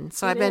Venn.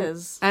 So It I've been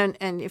is. and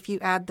if you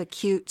add the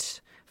cute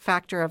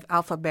factor of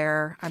Alpha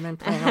Bear, I've been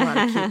playing a lot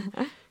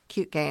of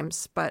cute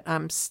games, but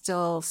I'm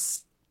still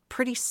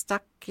pretty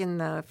stuck in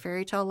the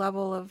fairy tale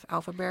level of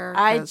Alpha Bear.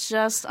 I 'cause-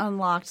 just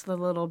unlocked the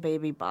little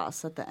baby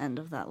boss at the end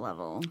of that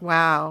level.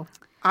 Wow.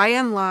 I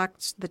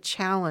unlocked the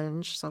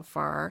challenge so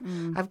far.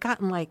 I've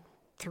gotten like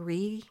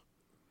 3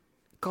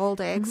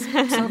 gold eggs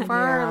so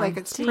far. Yeah. Like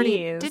it's pretty.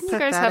 Jeez. Didn't you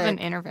guys have an pathetic.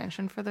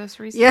 intervention for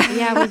this recently? Yeah.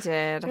 Yeah, we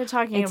did. You're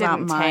talking It about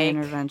didn't my take.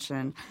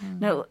 intervention.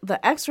 No,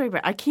 the X-ray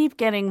bear. I keep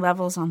getting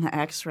levels on the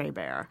X-ray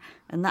bear,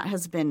 and that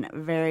has been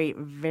very,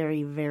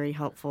 very, very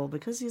helpful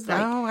because he's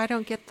like I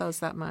don't get those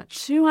that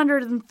much.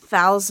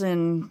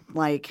 200,000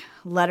 like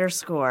letter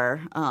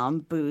score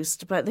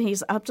boost, but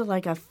he's up to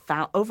like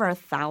over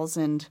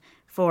 1,000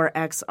 for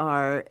X,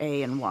 R,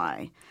 A, and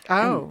Y.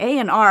 Oh. And A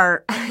and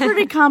R are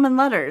pretty common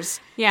letters.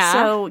 Yeah.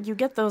 So you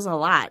get those a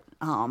lot.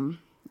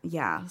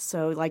 Yeah.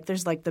 So like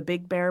there's like the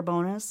big bear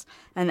bonus,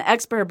 and the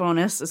X bear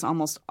bonus is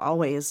almost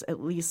always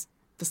at least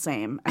the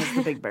same as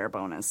the big bear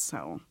bonus.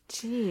 So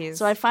Jeez.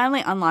 so I finally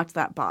unlocked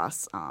that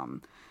boss,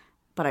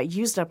 but I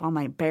used up all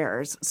my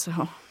bears,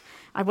 so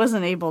I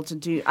wasn't able to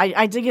do.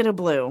 I did get a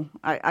blue.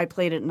 I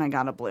played it and I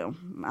got a blue,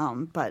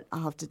 but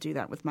I'll have to do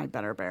that with my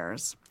better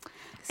bears.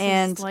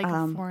 And It's like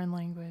a foreign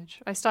language.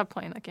 I stopped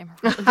playing that game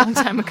a really long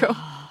time ago.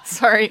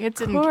 Sorry, it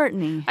didn't.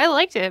 Courtney. I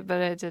liked it,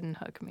 but it didn't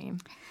hook me.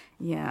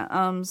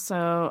 Yeah.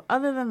 So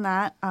other than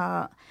that,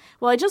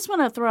 well, I just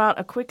want to throw out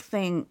a quick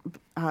thing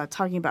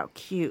talking about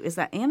cute is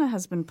that Anna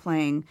has been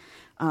playing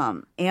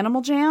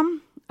Animal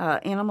Jam.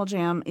 Animal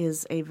Jam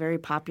is a very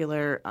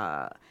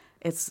popular.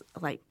 It's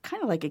like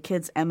kind of like a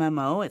kid's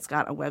MMO. It's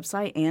got a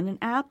website and an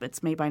app.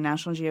 It's made by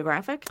National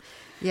Geographic.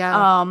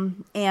 Yeah.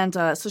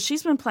 So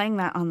she's been playing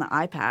that on the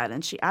iPad,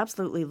 and she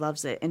absolutely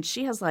loves it. And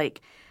she has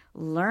like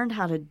learned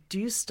how to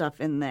do stuff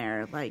in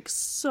there like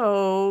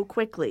so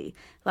quickly.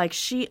 Like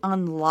she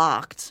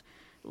unlocked,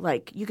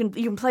 like you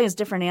can play as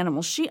different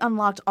animals. She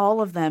unlocked all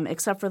of them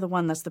except for the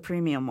one that's the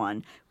premium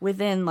one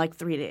within like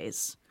 3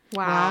 days.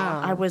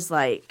 wow. I was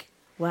like,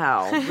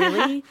 wow,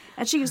 really?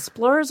 And she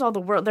explores all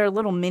the world. There are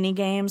little mini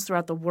games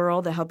throughout the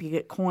world that help you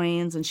get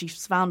coins, and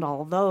she's found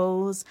all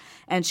those.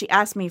 And she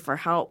asked me for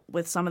help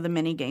with some of the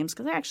mini games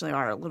because they actually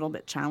are a little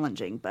bit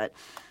challenging. But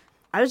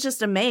I was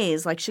just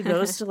amazed. Like she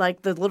goes to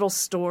like the little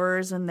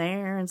stores in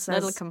there and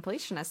says, Little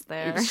completionist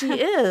there. she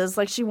is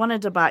like she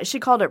wanted to buy. She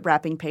called it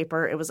wrapping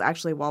paper. It was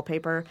actually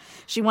wallpaper.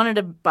 She wanted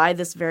to buy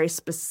this very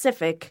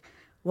specific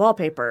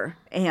wallpaper,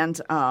 and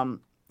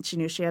she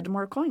knew she had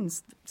more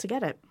coins to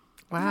get it.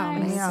 Wow.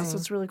 Nice. Yeah, so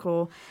it's really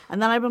cool.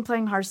 And then I've been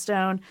playing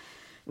Hearthstone,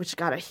 which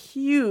got a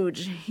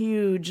huge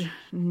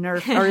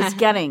nerf, or it's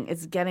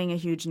getting a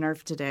huge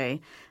nerf today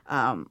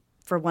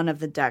for one of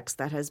the decks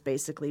that has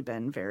basically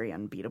been very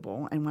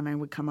unbeatable. And when I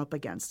would come up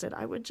against it,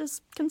 I would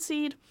just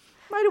concede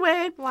right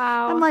away.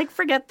 Wow. I'm like,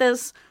 forget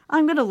this.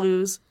 I'm going to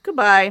lose.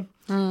 Goodbye.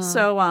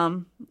 So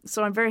I'm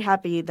very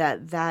happy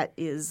that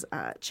is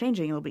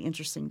changing. It'll be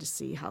interesting to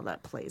see how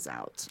that plays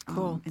out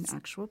in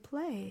actual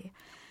play.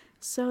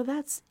 So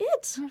that's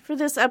it for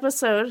this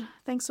episode.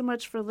 Thanks so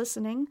much for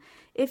listening.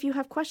 If you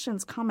have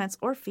questions, comments,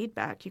 or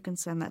feedback, you can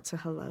send that to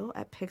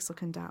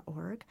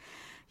hello@pixelkin.org.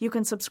 You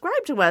can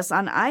subscribe to us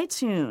on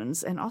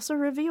iTunes and also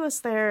review us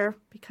there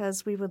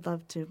because we would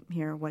love to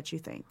hear what you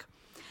think.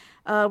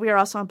 We are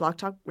also on Blog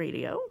Talk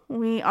Radio.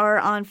 We are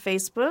on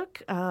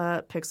Facebook,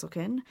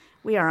 Pixelkin.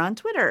 We are on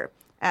Twitter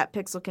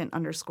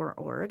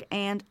 @Pixelkin_org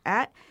and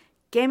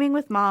 @Gaming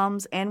with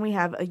Moms. And we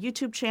have a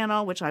YouTube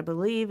channel, which I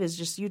believe is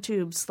just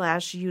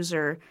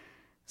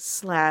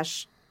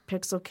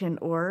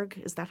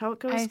YouTube/user/Pixelkin.org. Is that how it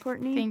goes,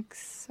 Courtney? I think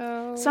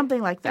so.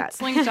 Something like that.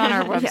 It's linked on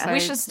our website.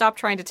 We should stop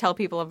trying to tell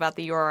people about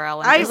the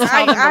URL and I just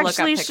tell them to look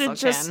actually up should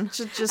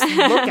Pixelkin. just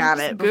look at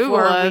it Google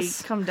before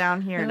us. we come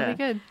down here That'll to.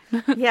 be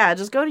good. Yeah,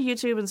 just go to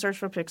YouTube and search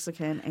for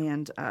Pixelkin,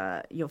 and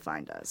you'll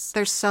find us.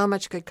 There's so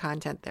much good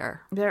content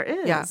there. There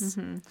is. Yeah.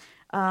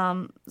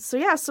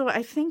 So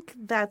I think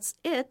that's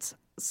it.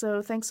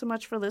 So thanks so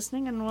much for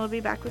listening, and we'll be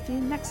back with you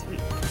next week.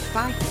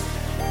 Bye.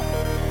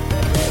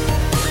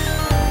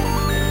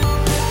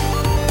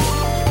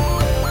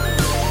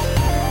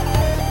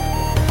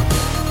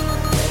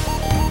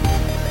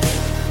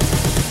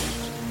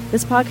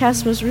 This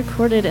podcast was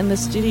recorded in the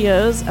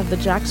studios of the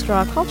Jack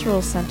Straw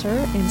Cultural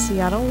Center in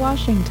Seattle,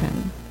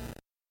 Washington.